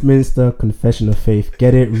 15. Westminster Confession of Faith.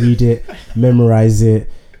 Get it, read it, memorize it.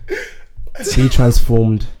 Be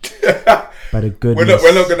transformed by the goodness.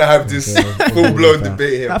 We're not going to have this full-blown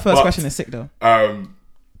debate here. That first question is sick though.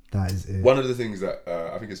 That is it. One of the things that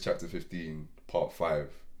I think it's chapter 15, part 5,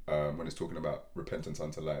 when it's talking about repentance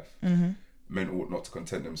unto life. Mm-hmm. Men ought not to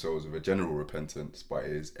content themselves with a general repentance, but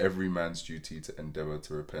it is every man's duty to endeavour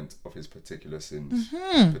to repent of his particular sins,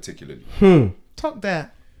 particularly. Talk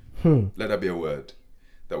there. Let that be a word.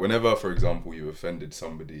 That whenever, for example, you offended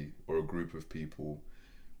somebody or a group of people,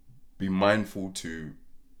 be mindful to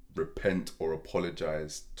repent or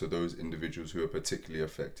apologise to those individuals who are particularly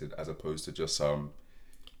affected, as opposed to just some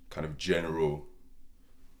kind of general,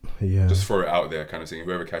 just throw it out there kind of thing.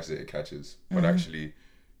 Whoever catches it, it catches. But actually,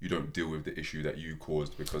 you don't deal with the issue that you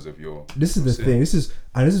caused because of your. This is the thing. This is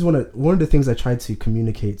one of the things I try to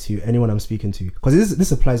communicate to anyone I'm speaking to, because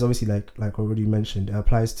this applies obviously like already mentioned. It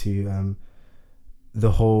applies to the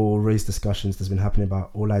whole race discussions that's been happening about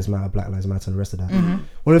all lives matter, Black Lives Matter, and the rest of that.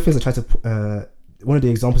 One of the things I try to one of the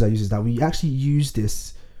examples I use is that we actually use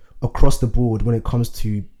this across the board when it comes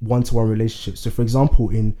to one-to-one relationships. So, for example,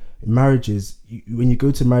 in marriages, when you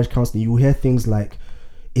go to marriage counseling, you will hear things like,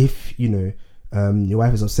 if your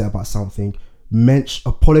wife is upset about something,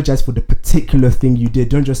 apologize for the particular thing you did.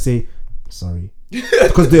 Don't just say sorry,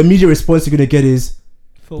 because the immediate response you're gonna get is,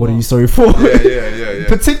 what are you sorry for? Yeah.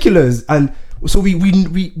 Particulars. And so we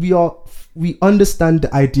understand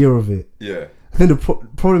the idea of it. Yeah. I think the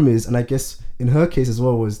problem is, and I guess in her case as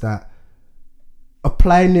well, was that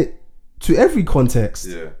applying it to every context.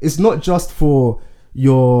 It's not just for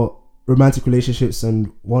your romantic relationships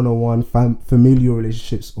and one-on-one familial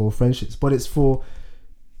relationships or friendships, but it's for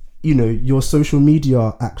your social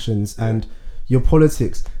media actions and your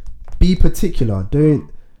politics. Be particular.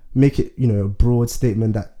 Don't make it a broad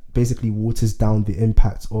statement that basically waters down the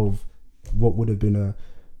impact of what would have been a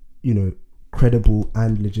credible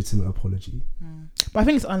and legitimate apology. But I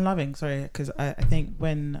think it's unloving, because I think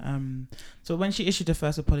when she issued the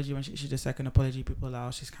first apology, when she issued the second apology, people were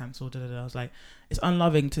like, she's cancelled. I was like, it's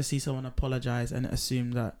unloving to see someone apologize and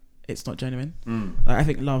assume that it's not genuine. Like, I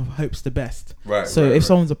think love hopes the best. Right. So if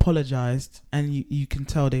someone's apologized and you can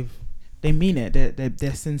tell they mean it,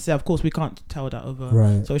 they're sincere. Of course, we can't tell that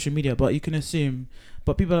over social media, but you can assume.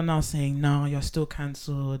 But people are now saying, no, you're still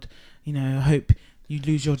cancelled. I hope you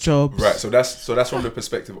lose your jobs. Right. So that's from the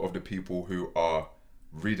perspective of the people who are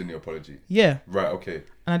reading the apology. Yeah. Right. Okay.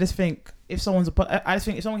 And I just think if someone came up to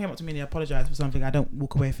me and they apologized for something, I don't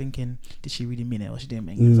walk away thinking, did she really mean it or she didn't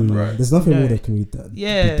mean it? Right. There's nothing more that can be done.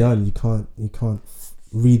 You can't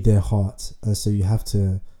read their heart, and so you have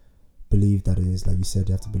to believe that it is, like you said,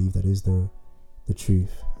 you have to believe that it is the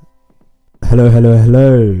truth.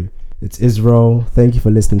 Hello. It's Israel. Thank you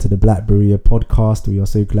for listening to the Black Berea podcast. We are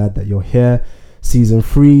so glad that you're here. Season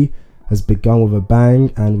 3 has begun with a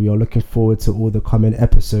bang, and we are looking forward to all the coming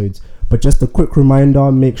episodes. But just a quick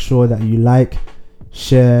reminder, make sure that you like,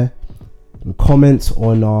 share, and comment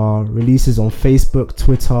on our releases on Facebook,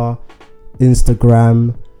 Twitter,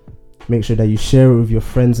 Instagram. Make sure that you share it with your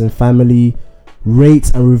friends and family. Rate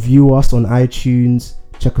and review us on iTunes.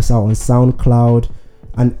 Check us out on SoundCloud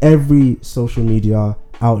and every social media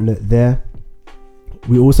outlet there.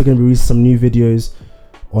 We're also going to be releasing some new videos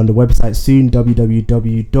on the website soon,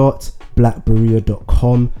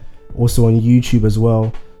 www.blackberea.com. Also on YouTube as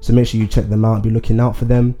well, so make sure you check them out, be looking out for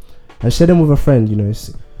them, and share them with a friend.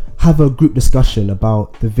 Have a group discussion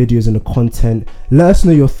about the videos and the content. Let us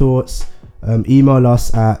know your thoughts. Email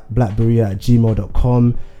us at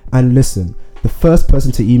blackberea@gmail.com. And listen, the first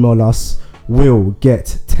person to email us will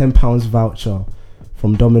get £10 voucher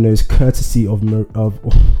from Domino's, courtesy of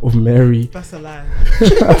Mary. That's a lie.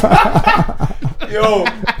 Yo.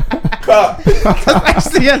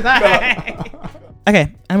 Actually, a lie.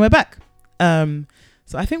 Okay, and we're back. So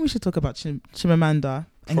I think we should talk about Chimamanda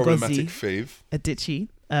Problematic Ngozi fave. Adichie.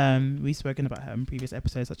 We've spoken about her in previous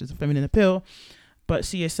episodes, such as the Feminine Appeal. But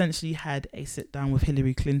she essentially had a sit down with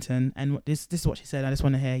Hillary Clinton, and this is what she said. I just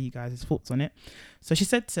want to hear you guys' thoughts on it. So she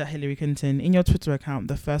said to Hillary Clinton, "In your Twitter account,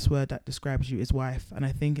 the first word that describes you is wife, and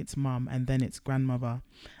I think it's mum, and then it's grandmother.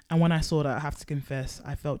 And when I saw that, I have to confess,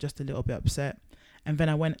 I felt just a little bit upset. And then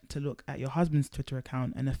I went to look at your husband's Twitter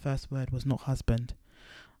account, and the first word was not husband."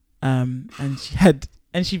 And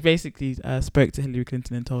she basically spoke to Hillary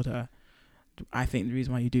Clinton and told her, "I think the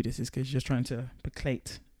reason why you do this is because you're just trying to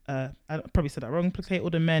placate." I probably said that wrong. Placate all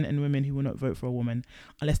the men and women who will not vote for a woman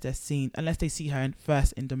unless they see her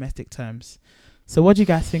first in domestic terms. So, what do you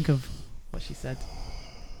guys think of what she said?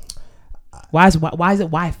 Why is it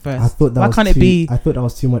wife first? I thought that I thought that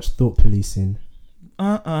was too much thought policing.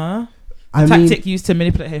 Tactic used to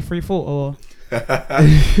manipulate her free thought, or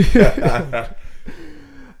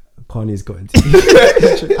Kanye's got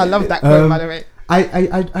into. I love that quote, by the way.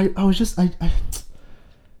 I was just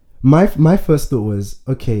my first thought was,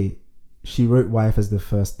 okay, she wrote wife as the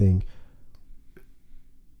first thing.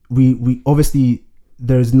 We obviously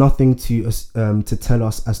there's nothing to tell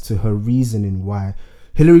us as to her reasoning why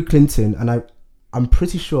Hillary Clinton, and I'm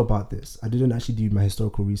pretty sure about this. I didn't actually do my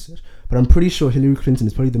historical research, but I'm pretty sure Hillary Clinton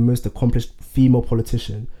is probably the most accomplished female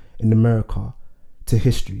politician in America to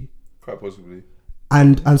history. Quite possibly.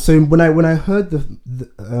 And so when I heard the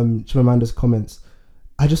Chimamanda's comments,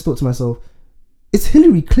 I just thought to myself, it's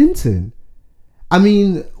Hillary Clinton. I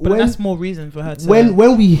mean, but that's more reason for her to.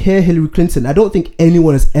 When we hear Hillary Clinton, I don't think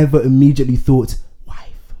anyone has ever immediately thought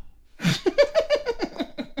wife.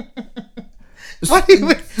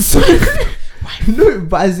 No,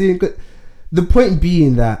 but as in, the point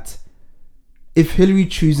being that if Hillary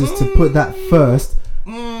chooses to put that first,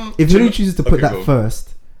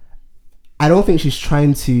 first, I don't think she's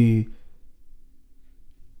trying to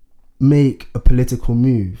make a political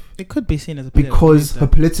move. It could be seen as a political because move,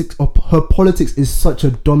 her politics is such a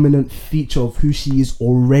dominant feature of who she is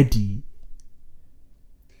already.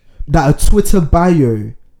 That a Twitter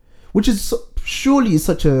bio, which is surely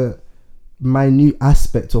such a minute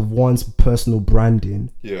aspect of one's personal branding,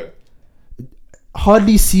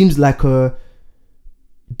 hardly seems like a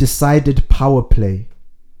decided power play.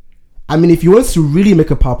 I mean, if you want to really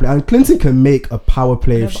make a power play, and Clinton can make a power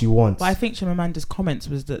play if she wants. But I think Chimamanda's comments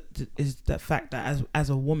was the fact that as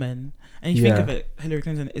a woman, and you think of it, Hillary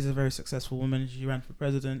Clinton is a very successful woman. She ran for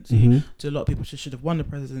presidency. To a lot of people, she should have won the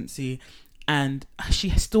presidency. And she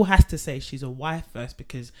still has to say she's a wife first,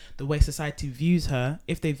 because the way society views her,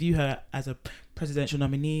 if they view her as a presidential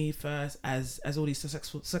nominee first, as all these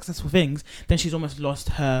successful things, then she's almost lost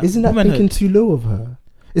her. Isn't that womanhood. Thinking too low of her?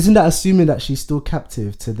 Isn't that assuming that she's still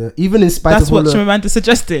captive to the, even in spite that's of all what Chimamanda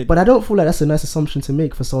suggested. But I don't feel like that's a nice assumption to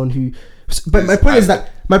make for someone who. But my point is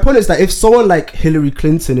that if someone like Hillary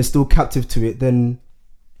Clinton is still captive to it, then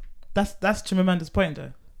that's Chimamanda's point,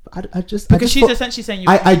 though. She's essentially saying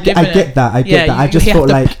I get that. I just felt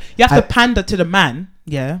like you have to pander to the man.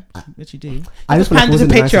 Yeah, which you do. I just feel like it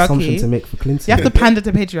wasn't a nice assumption to make for Clinton. You have to pander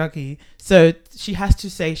to patriarchy. So she has to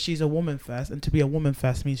say she's a woman first, and to be a woman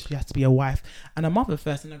first means she has to be a wife and a mother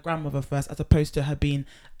first and a grandmother first, as opposed to her being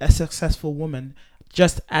a successful woman,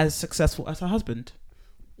 just as successful as her husband.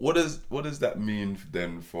 What does that mean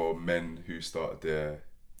then for men who start their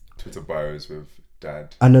Twitter bios with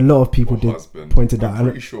dad? And a lot of people pointed out. I'm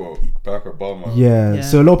pretty sure Barack Obama. Yeah,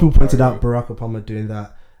 so a lot of people pointed out Barack Obama doing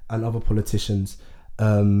that, and other politicians.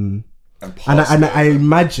 And I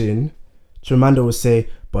imagine Chimamanda will say,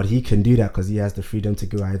 but he can do that because he has the freedom to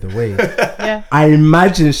go either way. Yeah, I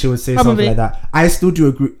imagine she would say something like that. I still do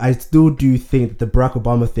agree. I still do think that the Barack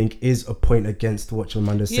Obama thing is a point against what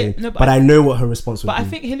Chimamanda's saying. No, but I know what her response would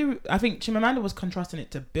be. But I think Chimamanda was contrasting it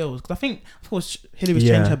to Bill's, because I think, of course, Hillary's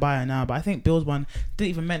changed her bio now, but I think Bill's one didn't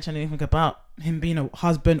even mention anything about him being a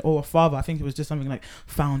husband or a father. I think it was just something like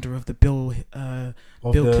founder of the Bill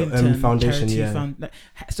Clinton Foundation.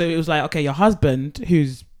 So it was like, okay, your husband,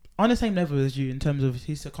 who's on the same level as you in terms of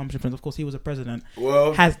his accomplishments. Of course, he was a president.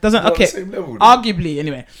 Well, arguably,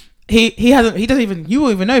 anyway. He doesn't even, you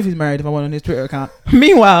won't even know if he's married if I went on his Twitter account.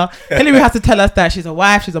 Meanwhile, Hillary has to tell us that she's a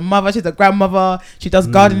wife, she's a mother, she's a grandmother, she does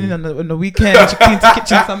gardening on the weekend, she cleans the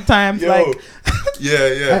kitchen sometimes.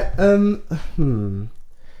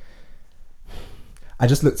 I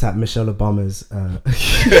just looked at Michelle Obama's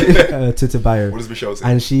Twitter bio. What does Michelle say?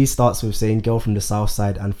 And she starts with saying girl from the South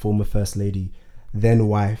Side and former first lady, then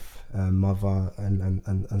wife, mother,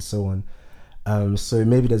 and so on. So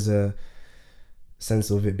maybe there's a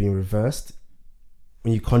sense of it being reversed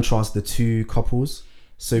when you contrast the two couples.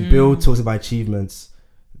 So Bill talks about achievements,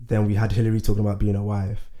 then we had Hillary talking about being a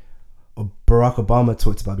wife, or Barack Obama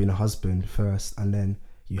talked about being a husband first, and then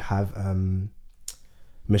you have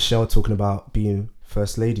Michelle talking about being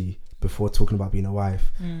first lady before talking about being a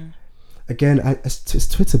wife. Again, it's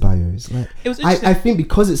Twitter bios. Like, It was I think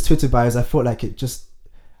because it's Twitter bios, I felt like it just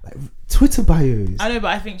like Twitter bios. I know,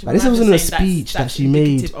 but I think Like, this wasn't a speech that she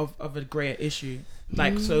made of a greater issue.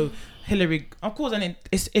 Like, so Hillary, of course, and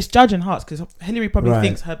it's judging hearts, because Hillary probably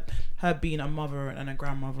thinks her being a mother and a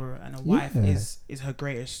grandmother and a wife is her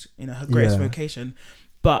greatest, her greatest vocation.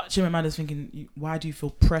 But Chimamanda's thinking, why do you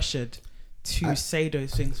feel pressured to say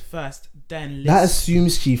those things first? Then that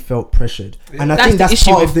assumes she felt pressured, and I think that's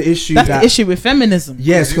part of the issue. That's the issue with feminism.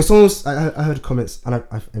 Yes, because someone's I heard comments, and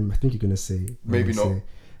I think you're gonna say maybe not.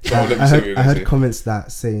 I heard comments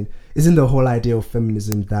that saying, isn't the whole idea of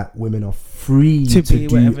feminism that women are free to be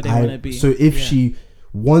do whatever they want to be? So if she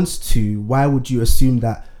wants to, why would you assume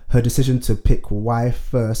that her decision to pick wife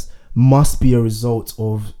first must be a result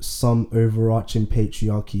of some overarching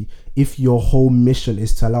patriarchy? If your whole mission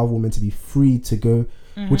is to allow women to be free to go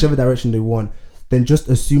whichever direction they want, then just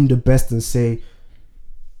assume the best and say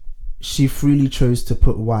she freely chose to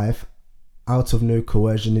put wife out of no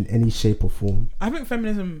coercion in any shape or form. I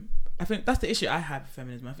think that's the issue I have with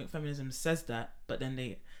feminism. I think feminism says that, but then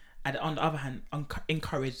they, on the other hand,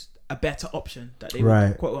 encourage a better option that they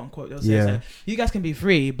would, quote unquote, they'll say, so, you guys can be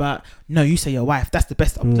free, but no, you say your wife, that's the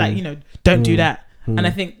best option. Like, don't do that. And I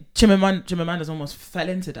think Chimamanda's almost fell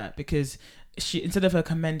into that, because she, instead of her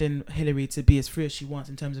commending Hillary to be as free as she wants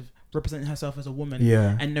in terms of representing herself as a woman,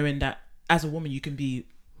 and knowing that as a woman you can be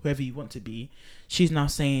whoever you want to be, she's now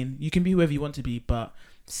saying you can be whoever you want to be, but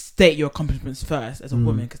state your accomplishments first as a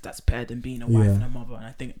woman, because that's better than being a wife and a mother. And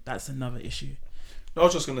I think that's another issue. No, I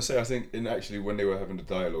was just going to say, I think when they were having the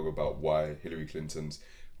dialogue about why Hillary Clinton's,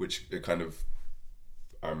 which it kind of,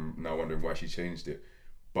 I'm now wondering why she changed it,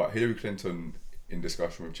 but Hillary Clinton in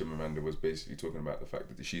discussion with Chimamanda was basically talking about the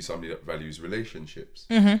fact that she's somebody that values relationships,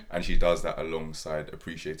 and she does that alongside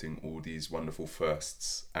appreciating all these wonderful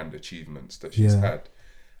firsts and achievements that she's had.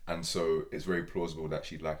 And so it's very plausible that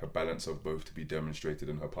she'd like a balance of both to be demonstrated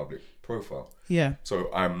in her public profile. Yeah.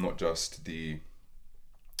 So I'm not just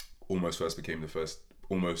almost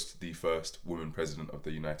the first woman president of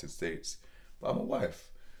the United States, but I'm a wife,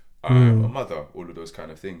 I'm a mother, all of those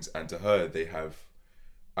kind of things. And to her, they have,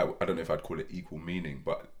 I don't know if I'd call it equal meaning,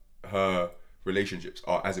 but her relationships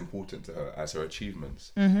are as important to her as her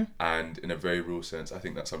achievements. And in a very real sense, I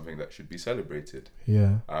think that's something that should be celebrated.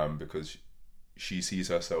 Yeah. Because she sees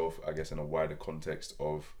herself, I guess, in a wider context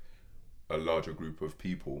of a larger group of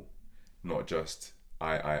people, not just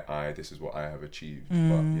I, this is what I have achieved,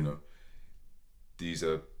 but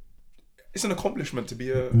it's an accomplishment to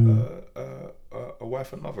be a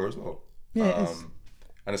wife and mother as well. Yeah, it is.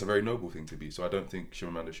 And it's a very noble thing to be. So I don't think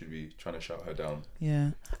Chimamanda should be trying to shout her down.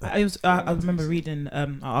 Yeah, I remember reading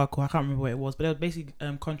an article. I can't remember what it was, but it was basically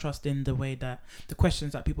contrasting the way that the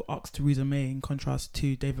questions that people asked Theresa May in contrast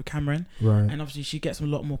to David Cameron. Right. And obviously she gets a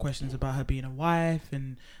lot more questions about her being a wife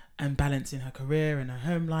and balancing her career and her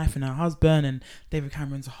home life and her husband. And David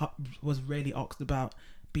Cameron was really asked about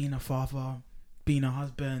being a father, being a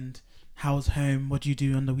husband. How's home? What do you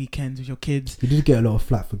do on the weekends with your kids? He did get a lot of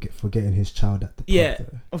flack for getting his child at the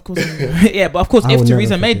pub, of course. But of course, if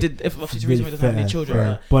Theresa May doesn't have any children,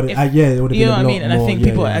 it would have been you know what I mean. And I think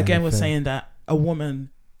people again were saying that a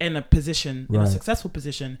woman in a position, in a successful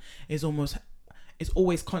position, is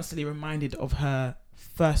always constantly reminded of her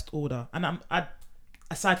first order. And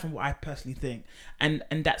aside from what I personally think, and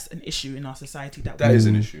that's an issue in our society that is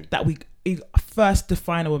an issue that we first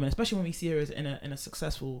define a woman, especially when we see her as in a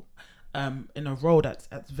successful. In a role that's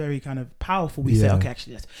very kind of powerful, we say, okay,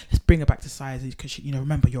 actually let's bring her back to society, because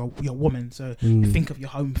remember you're a woman, so think of your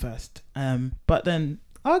home first. But then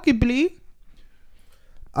arguably,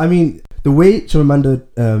 I mean, the way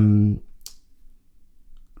Chimamanda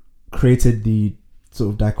created the sort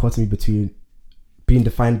of dichotomy between being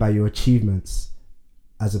defined by your achievements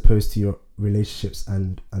as opposed to your relationships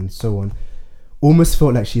and so on, almost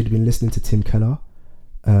felt like she had been listening to Tim Keller.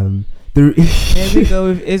 There we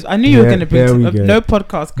go. I knew you were going to bring no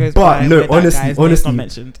podcast goes by. No, honestly, not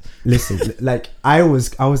mentioned. Listen, like I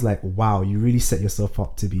was like, wow, you really set yourself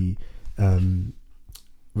up to be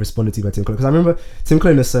responded to by Tim Keller. Because I remember Tim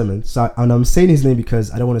Keller in a sermon. So I'm saying his name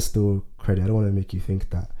because I don't want to steal credit. I don't want to make you think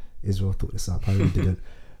that Israel thought this up. I really didn't.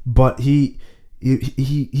 But he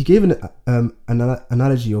gave an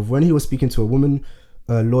analogy of when he was speaking to a woman,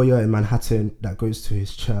 a lawyer in Manhattan that goes to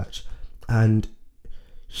his church, and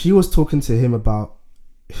she was talking to him about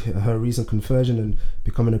her recent conversion and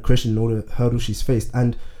becoming a Christian and all the hurdles she's faced.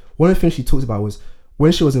 And one of the things she talked about was,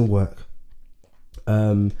 when she was in work,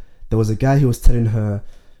 there was a guy who was telling her,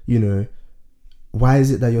 you know, why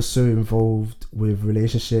is it that you're so involved with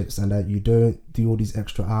relationships and that you don't do all these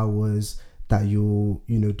extra hours, that you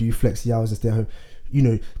know, do flexi hours and stay at home, you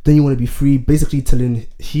know, then you want to be free. Basically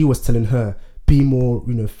he was telling her, be more,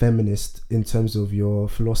 you know, feminist in terms of your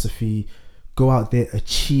philosophy, go out there,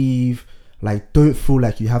 achieve, like, don't feel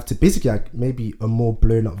like you have to, basically, like, maybe a more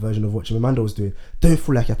blown up version of what Chimamanda was doing. Don't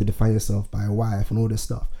feel like you have to define yourself by a wife and all this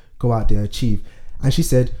stuff. Go out there, achieve. And she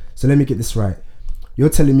said, so let me get this right. You're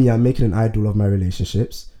telling me I'm making an idol of my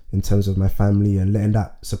relationships in terms of my family and letting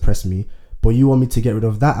that suppress me, but you want me to get rid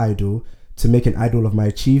of that idol to make an idol of my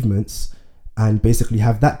achievements and basically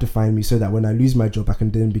have that define me, so that when I lose my job I can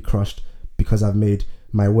then be crushed because I've made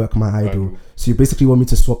my work my idol. So you basically want me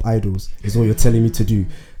to swap idols is what you're telling me to do.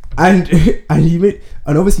 And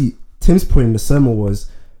obviously Tim's point in the sermon was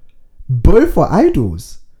both are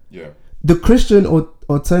idols. Yeah. The Christian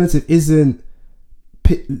alternative isn't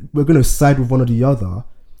we're going to side with one or the other.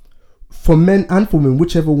 For men and for women,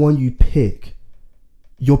 whichever one you pick,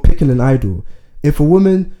 you're picking an idol. If a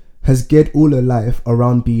woman has geared all her life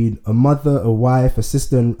around being a mother, a wife, a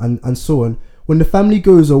sister, and so on, when the family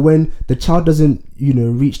goes, or when the child doesn't, you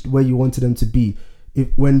know, reach where you wanted them to be,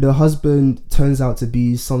 when the husband turns out to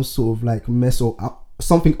be some sort of like mess or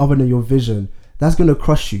something other than your vision, that's going to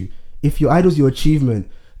crush you. If your idol's your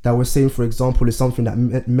achievement, that we're saying, for example, is something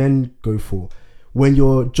that men go for, when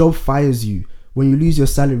your job fires you, when you lose your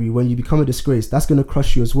salary, when you become a disgrace, that's going to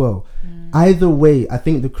crush you as well. Either way, I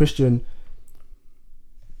think the Christian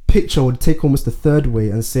picture would take almost the third way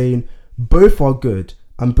and saying both are good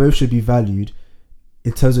and both should be valued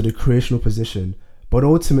in terms of the creational position, but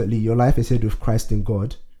ultimately your life is hid with Christ in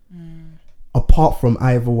God, apart from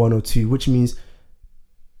either one or two, which means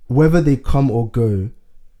whether they come or go,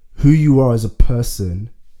 who you are as a person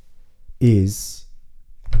is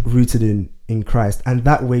rooted in Christ, and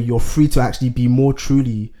that way you're free to actually be more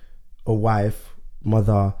truly a wife,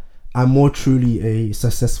 mother, and more truly a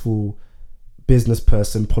successful business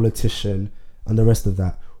person, politician, and the rest of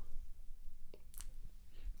that.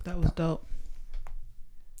 That was dope.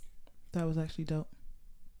 That was actually dope.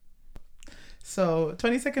 So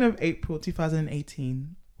 22nd of April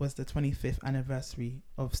 2018 was the 25th anniversary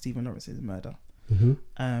of Stephen Lawrence's murder.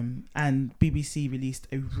 And BBC released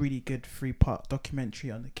a really good 3-part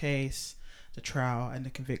documentary on the case, the trial and the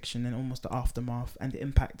conviction, and almost the aftermath and the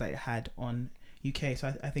impact that it had on UK.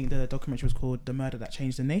 So I think the documentary was called The Murder That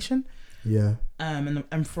Changed the Nation. Yeah.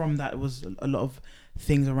 And from that was a lot of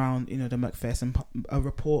things around, you know, the Macpherson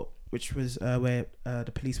report, which was where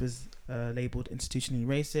the police was labelled institutionally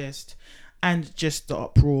racist, and just the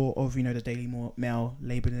uproar of, you know, the Daily Mail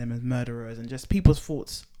labelling them as murderers, and just people's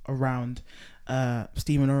thoughts around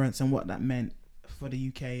Stephen Lawrence and what that meant for the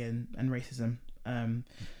UK and racism.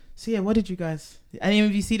 So yeah, what did you guys? Any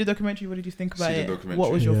of you see the documentary? What did you think about it?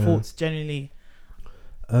 What was your thoughts generally?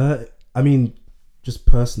 I mean, just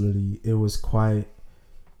personally, it was quite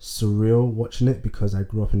surreal watching it because I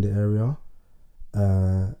grew up in the area.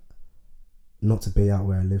 Not to bay out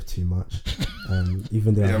where I live too much.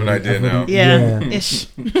 Even though you have an idea now. Ish.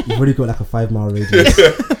 You've already got like a 5-mile radius.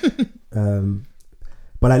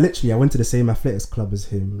 But like literally, I went to the same athletics club as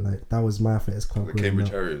him. Like that was my athletics club. The Cambridge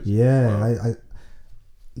Harriers. Yeah, wow.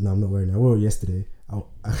 No, I'm not wearing it. I wore it yesterday. I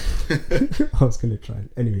was gonna try.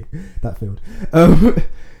 Anyway, that failed.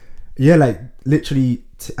 Yeah, like literally,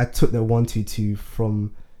 I took the 122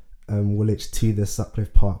 from Woolwich to the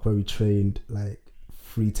Sutcliffe Park where we trained like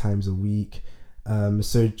 3 times a week.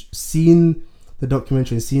 So seeing the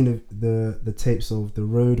documentary and seeing the tapes of the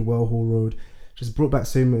road, Wellhall Road, just brought back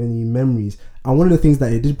so many memories. And one of the things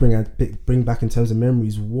that it did bring back in terms of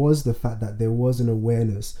memories was the fact that there was an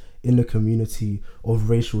awareness in the community of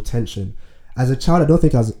racial tension. As a child, I don't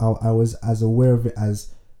think I was as aware of it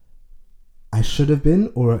as I should have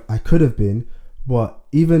been or I could have been, but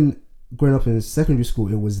even growing up in secondary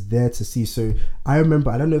school, it was there to see. So I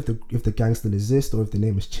remember, I don't know if the gang still exists or if the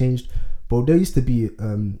name has changed, but there used to be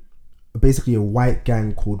basically a white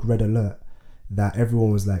gang called Red Alert that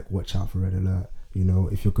everyone was like, watch out for Red Alert. You know,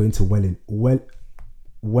 if you're going to Welling,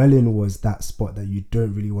 Welling was that spot that you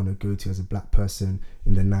don't really want to go to as a black person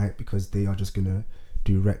in the night because they are just gonna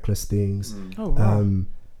do reckless things. Oh, wow.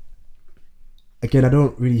 Again, I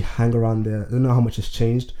don't really hang around there. I don't know how much has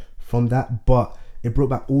changed from that, but it brought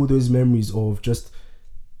back all those memories of just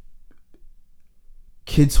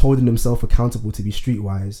kids holding themselves accountable to be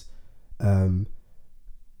streetwise in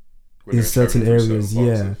certain areas,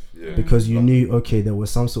 because you knew, okay, there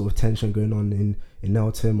was some sort of tension going on in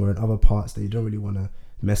Eltham or in other parts that you don't really want to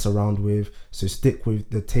mess around with. So stick with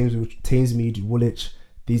the Thamesmead, Woolwich,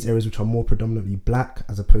 these areas which are more predominantly black,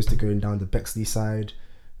 as opposed to going down the Bexley side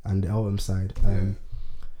and the Eltham side,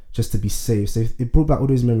 just to be safe. So it brought back all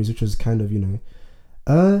those memories, which was kind of, one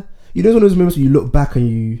of those moments where you look back and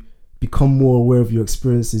you become more aware of your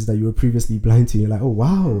experiences that you were previously blind to. You're like, oh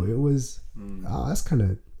wow, it was that's kind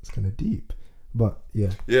of deep. But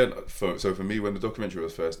yeah. So for me, when the documentary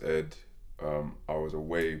was first aired, I was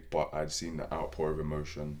away, but I'd seen the outpour of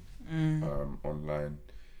emotion online,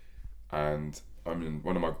 and I mean,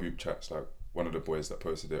 one of my group chats, like one of the boys that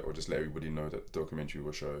posted it, or just let everybody know that the documentary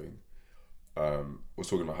was showing, was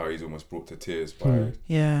talking about how he's almost brought to tears by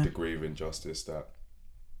the grave injustice that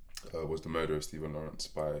was the murder of Stephen Lawrence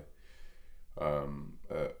by a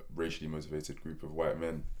racially motivated group of white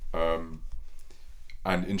men.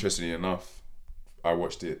 And interestingly enough, I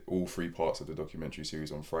watched it, all 3 parts of the documentary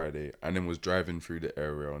series, on Friday, and then was driving through the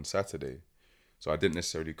area on Saturday. So I didn't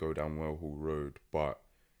necessarily go down Well Hall Road, but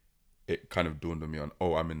it kind of dawned on me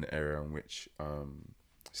I'm in the area in which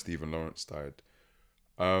Stephen Lawrence died.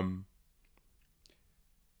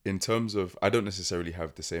 In terms of, I don't necessarily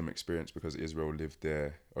have the same experience because Israel lived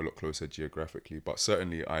there a lot closer geographically, but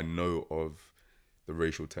certainly I know of the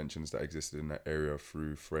racial tensions that existed in that area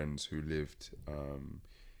through friends who lived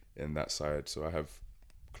in that side. So I have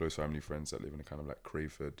close family friends that live in a kind of like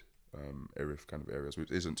Crayford, Erith kind of areas,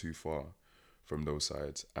 which isn't too far from those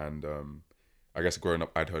sides. And I guess growing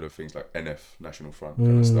up, I'd heard of things like NF, National Front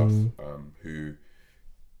kind of stuff, who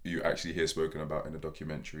you actually hear spoken about in the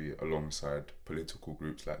documentary alongside political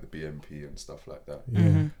groups like the BNP and stuff like that.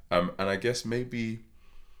 And I guess maybe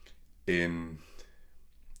in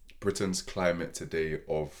Britain's climate today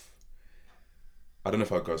of, I don't know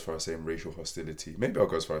if I'll go as far as saying racial hostility. Maybe I'll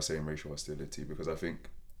go as far as saying racial hostility, because I think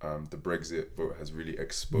the Brexit vote has really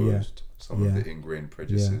exposed some of the ingrained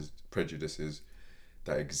prejudices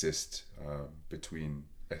that exist between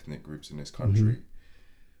ethnic groups in this country.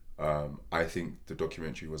 I think the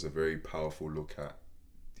documentary was a very powerful look at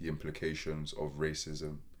the implications of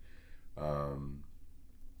racism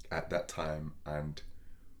at that time, and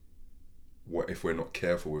what if we're not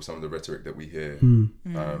careful with some of the rhetoric that we hear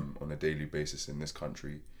on a daily basis in this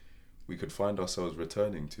country, we could find ourselves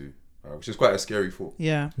returning to, which is quite a scary thought.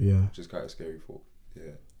 Which is quite a scary thought.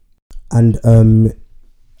 And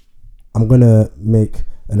I'm gonna make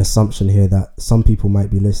an assumption here that some people might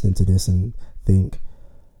be listening to this and think,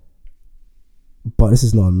 but this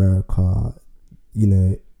is not America.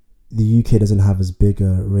 The UK doesn't have as big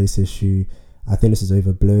a race issue. I think this is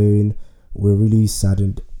overblown. We're really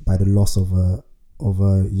saddened by the loss of a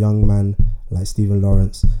young man like Stephen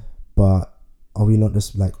Lawrence, but are we not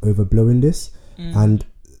just like overblowing this? And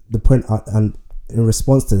the point, and in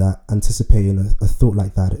response to that, anticipating a thought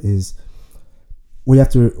like that, is we have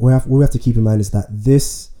to keep in mind is that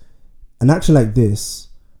an action like this,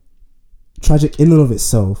 tragic in and of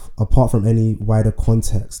itself, apart from any wider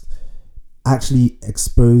context, actually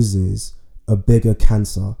exposes a bigger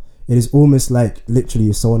cancer. It is almost like literally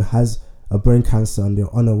if someone has a brain cancer and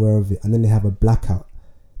they're unaware of it, and then they have a blackout.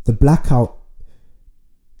 The blackout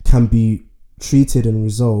can be treated and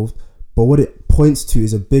resolved, but what it points to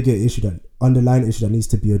is a bigger issue, that underlying issue that needs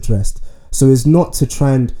to be addressed. So it's not to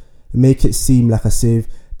try and make it seem like as if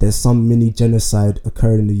there's some mini genocide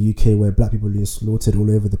occurring in the UK where black people are being slaughtered all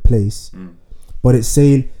over the place, but it's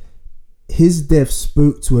saying his death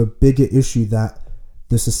spoke to a bigger issue that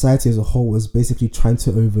the society as a whole was basically trying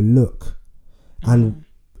to overlook. And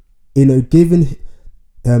giving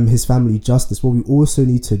his family justice, what we also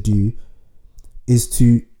need to do is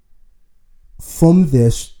to, from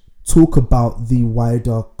this, talk about the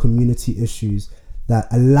wider community issues that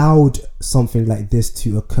allowed something like this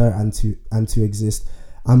to occur and to exist,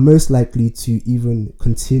 and most likely to even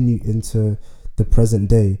continue into the present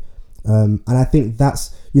day. And I think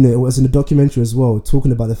that's, it was in the documentary as well,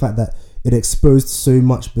 talking about the fact that it exposed so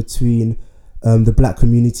much between the black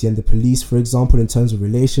community and the police, for example, in terms of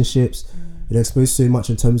relationships. It exposed so much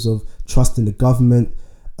in terms of trust in the government.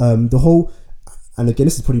 The whole, and again,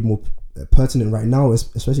 this is probably more pertinent right now,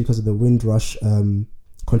 especially because of the Windrush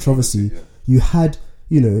controversy. You had,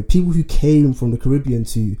 people who came from the Caribbean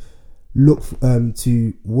to look,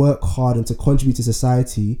 to work hard and to contribute to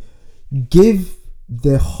society, give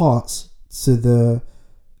their hearts to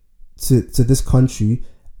this country,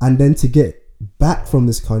 and then to get back from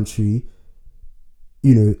this country,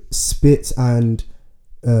 spit and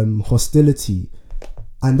hostility.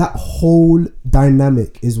 And that whole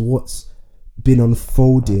dynamic is what's been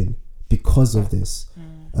unfolding because of this.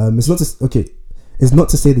 It's not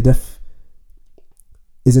to say the death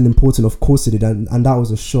isn't important. Of course it did, and that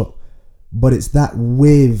was a shock. But it's that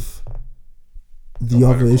with the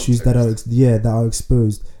other issues that are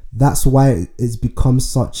exposed that's why it's become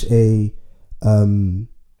such a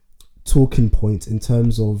talking point in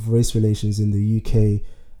terms of race relations in the UK,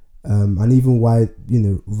 and even why, you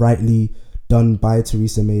know, rightly done by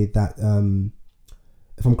Theresa May, that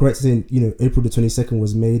if I'm correct in saying, you know, April the 22nd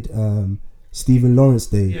was made Stephen Lawrence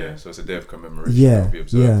Day. Yeah, so it's a day of commemoration that will be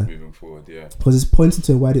observed moving forward. Yeah, because it's pointing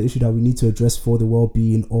to a wider issue that we need to address for the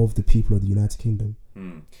well-being of the people of the United Kingdom.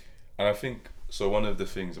 And I think so. One of the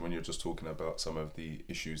things when you're just talking about some of the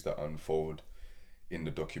issues that unfold in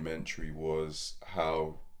the documentary was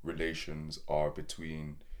how relations are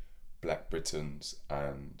between Black Britons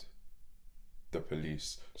and the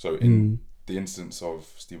police. So in the instance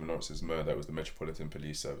of Stephen Lawrence's murder, it was the Metropolitan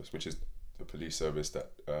Police Service, which is the police service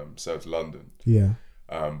that serves London. Yeah.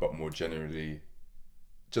 But more generally,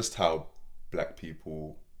 just how Black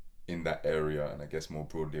people in that area, and I guess more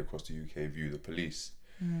broadly across the UK, view the police.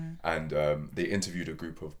 And they interviewed a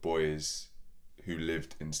group of boys who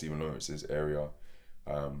lived in Stephen Lawrence's area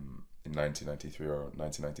in 1993 or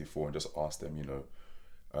 1994, and just asked them, you know,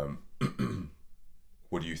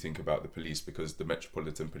 what do you think about the police? Because the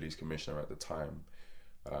Metropolitan Police Commissioner at the time,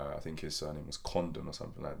 I think his surname was Condon or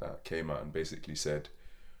something like that, came out and basically said,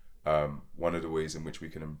 one of the ways in which we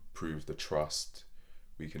can improve the trust,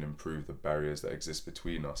 we can improve the barriers that exist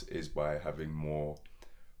between us, is by having more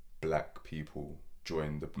Black people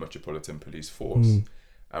join the Metropolitan Police Force.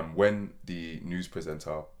 And when the news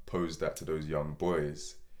presenter posed that to those young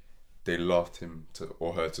boys, they laughed him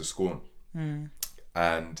or her to scorn.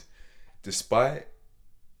 And despite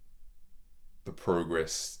the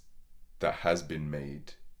progress that has been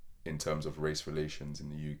made in terms of race relations in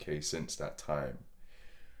the UK since that time,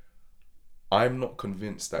 I'm not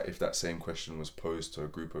convinced that if that same question was posed to a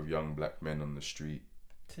group of young Black men on the street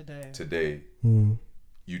today,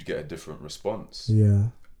 you'd get a different response. Yeah.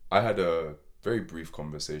 I had a very brief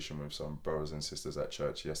conversation with some brothers and sisters at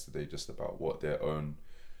church yesterday just about what their own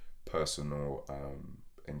personal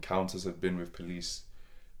encounters have been with police,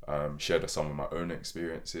 shared some of my own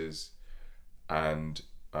experiences, and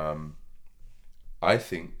I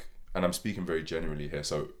think, and I'm speaking very generally here,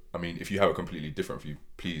 so I mean, if you have a completely different view,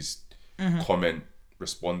 please comment,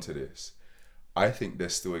 respond to this. I think there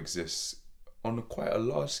still exists on quite a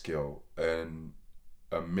large scale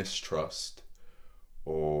a mistrust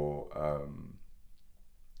or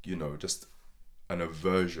you know, just an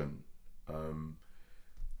aversion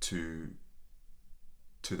to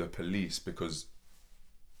the police, because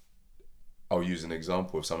I'll use an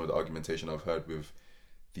example of some of the argumentation I've heard with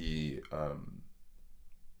the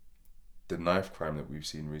knife crime that we've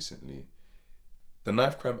seen recently. The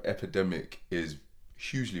knife crime epidemic is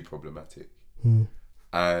hugely problematic,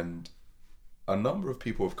 and a number of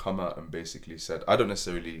people have come out and basically said, I don't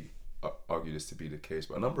necessarily argue this to be the case,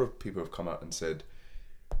 but a number of people have come out and said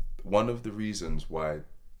one of the reasons why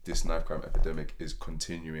this knife crime epidemic is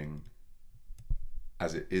continuing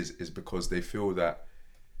as it is because they feel that,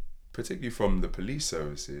 particularly from the police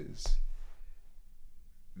services,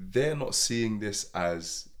 they're not seeing this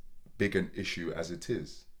as big an issue as it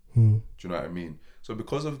is. Do you know what I mean? So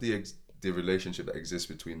because of the relationship that exists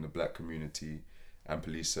between the Black community and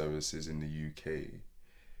police services in the UK,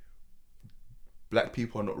 Black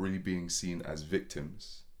people are not really being seen as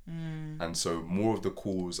victims. And so more of the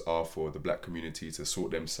calls are for the Black community to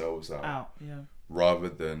sort themselves out. Rather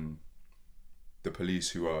than the police,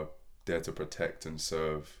 who are there to protect and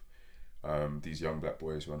serve these young Black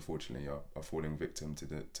boys who unfortunately are falling victim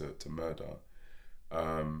to murder,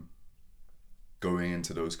 going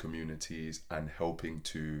into those communities and helping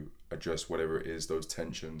to address whatever it is, those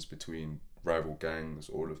tensions between rival gangs,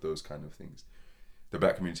 all of those kind of things. The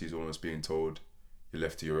Black community is almost being told, you're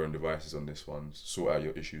left to your own devices on this one. Sort out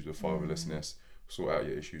your issues with fatherlessness, sort out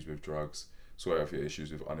your issues with drugs, sort out your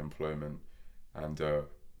issues with unemployment, and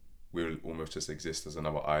we'll almost just exist as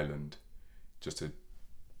another island just to,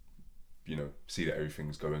 you know, see that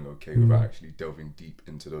everything's going okay without actually delving deep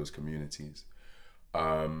into those communities.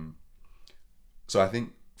 So I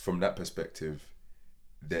think from that perspective,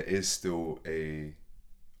 there is still a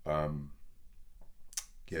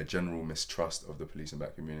general mistrust of the police and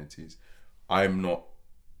Black communities. I'm not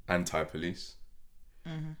anti-police,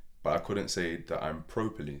 but I couldn't say that I'm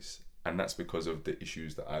pro-police, and that's because of the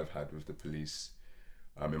issues that I've had with the police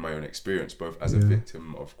in my own experience, both as a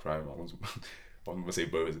victim of crime. I'm gonna say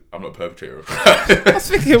both. I'm not a perpetrator of crime. I was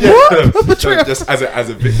thinking, what? Perpetrator? Just as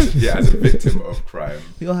a victim, as a victim of crime.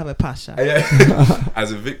 We all have a passion.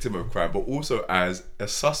 As a victim of crime, but also as a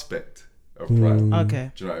suspect of crime.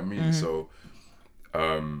 Okay. Do you know what I mean? So,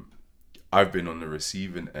 I've been on the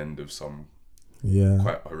receiving end of some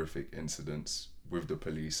quite horrific incidents with the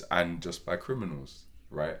police and just by criminals,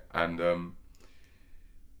 right? And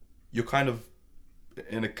you're kind of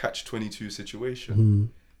in a catch-22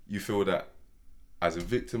 situation. You feel that as a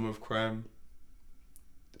victim of crime,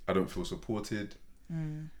 I don't feel supported.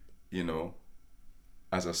 You know,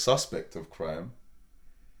 as a suspect of crime,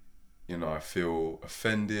 you know, I feel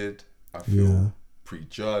offended. I feel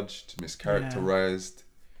prejudged, mischaracterized.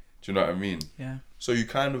 Do you know what I mean? Yeah. So you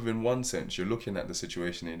kind of, in one sense, you're looking at the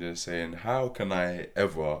situation and you're saying, how can I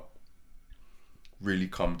ever really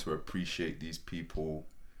come to appreciate these people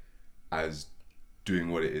as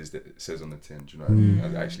doing what it is that it says on the tin? Do you know what I mean?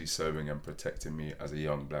 As actually serving and protecting me as a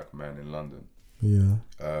young black man in London. Yeah.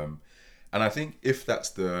 And I think if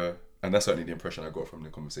that's and that's certainly the impression I got from the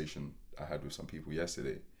conversation I had with some people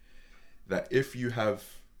yesterday, that if you have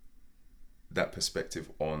that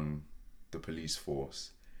perspective on the police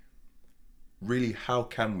force, really, how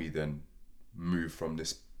can we then move from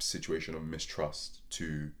this situation of mistrust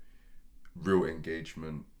to real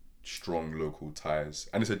engagement, strong local ties?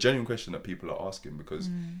 And it's a genuine question that people are asking because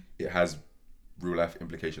it has real life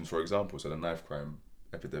implications. For example, so the knife crime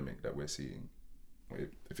epidemic that we're seeing,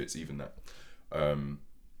 if it's even that,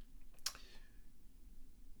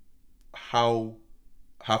 how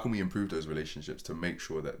can we improve those relationships to make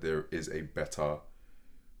sure that there is a better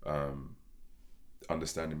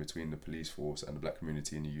understanding between the police force and the black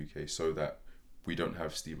community in the UK, so that we don't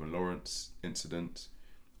have Stephen Lawrence incidents,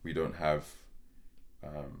 we don't have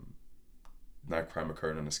knife crime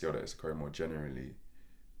occurring on a scale that is occurring more generally,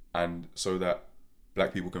 and so that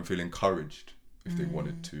black people can feel encouraged if they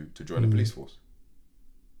wanted to join the police force.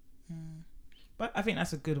 But I think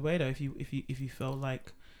that's a good way though. If you felt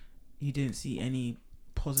like you didn't see any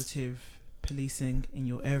positive policing in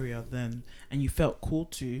your area, then and you felt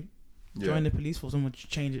called to join the police force and want to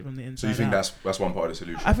change it from the inside. So you think out. that's one part of the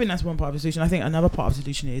solution? I think that's one part of the solution. I think another part of the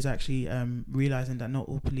solution is actually realizing that not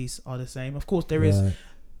all police are the same. Of course, there is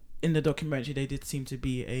in the documentary they did seem to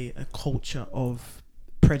be a culture of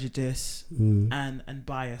prejudice and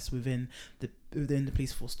bias within the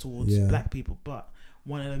police force towards black people, but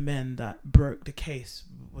one of the men that broke the case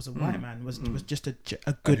was a white man, was just a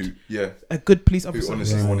good police officer who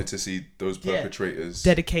honestly wanted to see those perpetrators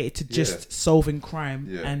dedicated to just solving crime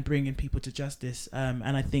and bringing people to justice.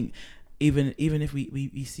 And I think even if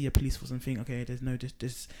we see a police force and think, okay,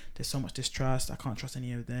 there's so much distrust, I can't trust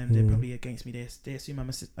any of them, they're probably against me, they assume I'm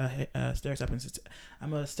a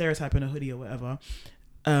stereotype in a hoodie or whatever.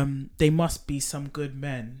 There must be some good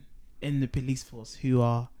men in the police force who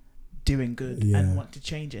are doing good and want to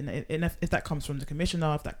change it, and if that comes from the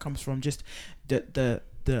commissioner, if that comes from just the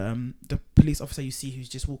police officer you see who's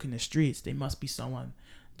just walking the streets, there must be someone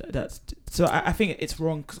that's so I think it's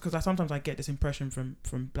wrong, because I get this impression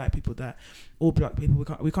from black people that all black people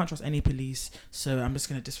we can't trust any police, so I'm just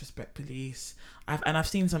going to disrespect police. I've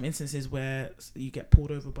seen some instances where you get pulled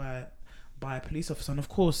over by a police officer, and of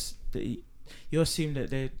course you assume that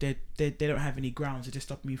they don't have any grounds to just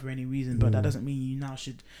stop me for any reason, but that doesn't mean you now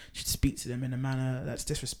should speak to them in a manner that's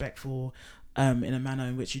disrespectful, in a manner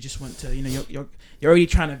in which you just want to, you're already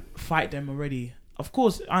trying to fight them already. Of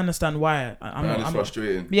course, I understand why. It's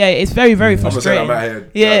frustrating. Yeah, it's very, very frustrating. I'm not saying I'm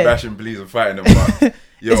out here bashing police and fighting them, but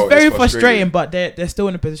it's very frustrating. But they're still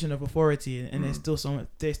in a position of authority, and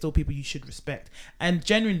there's still people you should respect. And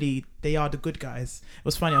generally, they are the good guys. It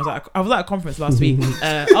was funny. I was at a conference last week.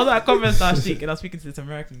 And I was speaking to this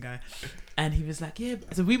American guy, and he was like, "Yeah."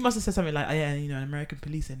 So we must have said something like, "Oh, yeah, American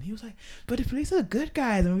police," and he was like, "But the police are good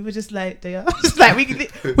guys," and we were just like, "They are." Just like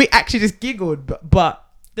we actually just giggled, but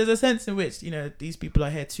there's a sense in which these people are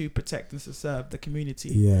here to protect and to serve the community.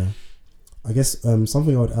 Yeah, I guess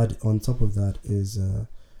something I would add on top of that is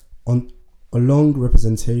on along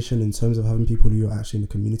representation in terms of having people who are actually in the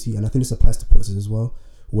community, and I think this applies to politics as well,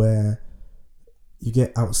 where you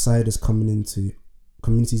get outsiders coming into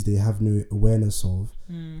communities they have no awareness of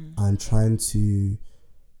and trying to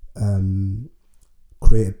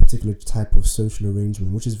create a particular type of social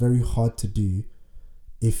arrangement, which is very hard to do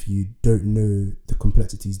if you don't know the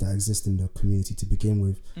complexities that exist in the community to begin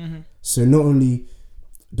with. So not only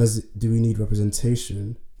do we need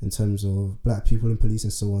representation in terms of black people in police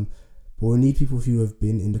and so on, but we need people who have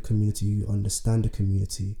been in the community, who understand the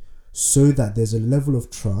community, so that there's a level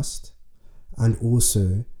of trust and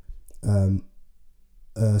also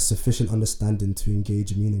sufficient understanding to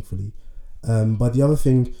engage meaningfully. But the other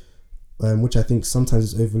thing, which I think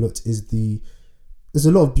sometimes is overlooked, is there's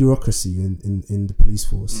a lot of bureaucracy in the police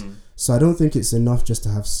force. So I don't think it's enough just to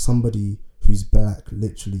have somebody who's black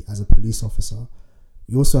literally as a police officer.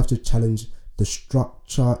 You also have to challenge the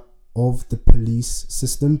structure of the police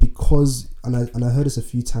system, because, and I heard this a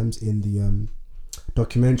few times in the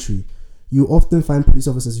documentary, you often find police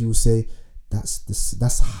officers who will say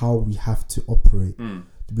that's how we have to operate.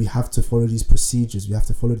 we have to follow these procedures, we have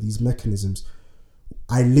to follow these mechanisms.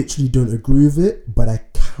 I literally don't agree with it, but I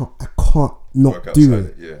can't not do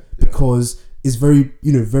it because it's very,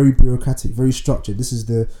 very bureaucratic, very structured. This is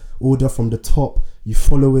the order from the top. You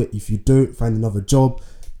follow it. If you don't, find another job.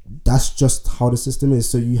 That's just how the system is.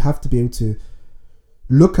 So you have to be able to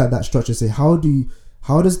look at that structure and say, how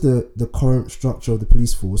does the current structure of the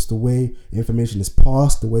police force, the way information is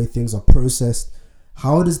passed, the way things are processed,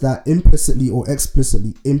 how does that implicitly or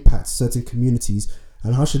explicitly impact certain communities,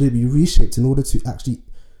 and how should it be reshaped in order to actually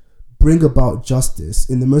bring about justice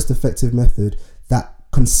in the most effective method that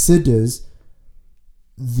considers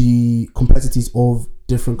the complexities of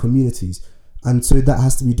different communities? And so that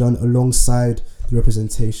has to be done alongside the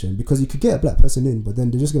representation, because you could get a black person in, but then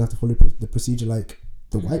they're just going to have to follow the procedure like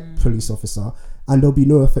the white police officer, and there'll be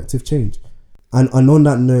no effective change. And on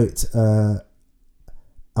that note,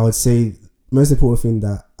 I would say most important thing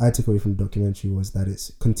that I took away from the documentary was that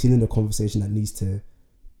it's continuing the conversation that needs to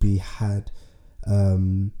be had,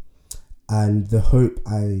 and the hope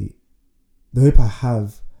I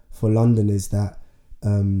have for London is that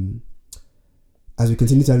as we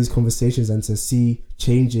continue to have these conversations and to see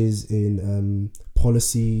changes in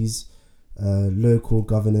policies, local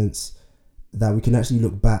governance, that we can actually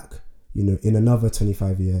look back, in another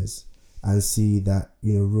 25 years and see that,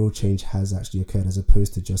 real change has actually occurred, as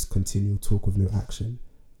opposed to just continual talk with no action.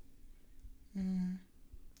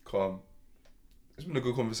 Calm. It's been a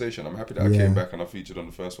good conversation. I'm happy that I came back and I featured on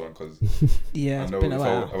the first one, because yeah, I know been a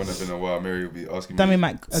while. I wouldn't have been a while, Mary will be asking Damien me.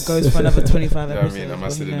 might goes for another 25 episodes. I mean,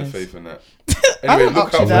 I'm still in the faith in that. I Anyway, don't look up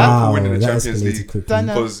out to for that. Liverpool winning the that Champions escalated League, quickly.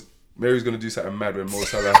 because Mary's going to do something mad when Mo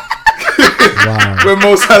Salah Wow. when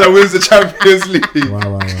Mo Salah wins the Champions League.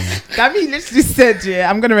 Wow. Damien literally said,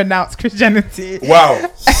 I'm going to renounce Christianity Wow.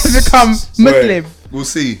 and become Muslim. We'll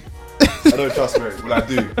see. I don't trust Mary. Well, I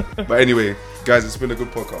do. But anyway, guys, it's been a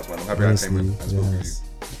good podcast, man. I'm happy I came in and spoke with you.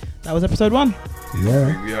 That was episode 1.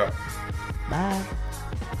 Yeah. We are. Bye.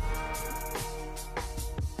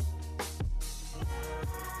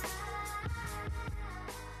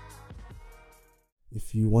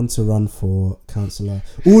 If you want to run for councillor,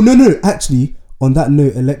 no, actually, on that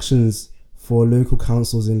note, elections for local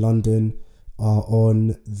councils in London are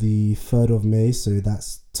on the 3rd of May, so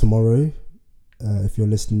that's tomorrow. If you're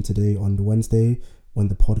listening today on the Wednesday when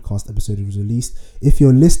the podcast episode was released. If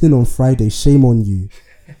you're listening on Friday, shame on you.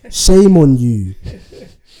 Shame on you.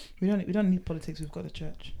 We don't need politics, we've got the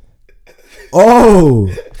church.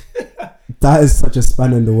 Oh, that is such a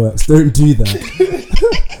spanner in the works. Don't do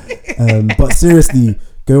that. But seriously,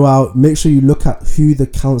 go out, make sure you look at who the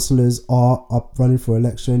councillors are up running for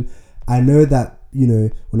election. I know that,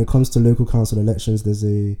 when it comes to local council elections, there's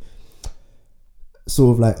a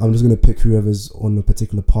sort of like, I'm just going to pick whoever's on a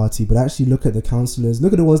particular party, but actually look at the councillors,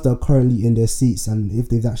 look at the ones that are currently in their seats and if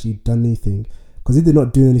they've actually done anything. Because if they're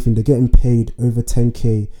not doing anything, they're getting paid over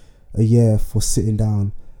 10k a year for sitting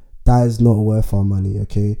down. That is not worth our money,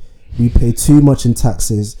 okay? We pay too much in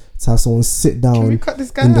taxes to have someone sit down in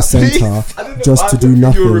the centre just to do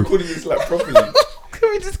nothing. You were recording this like properly.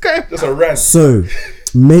 Can we just go? That's a rant. So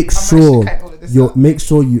make sure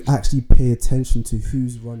you actually pay attention to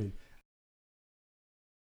who's running.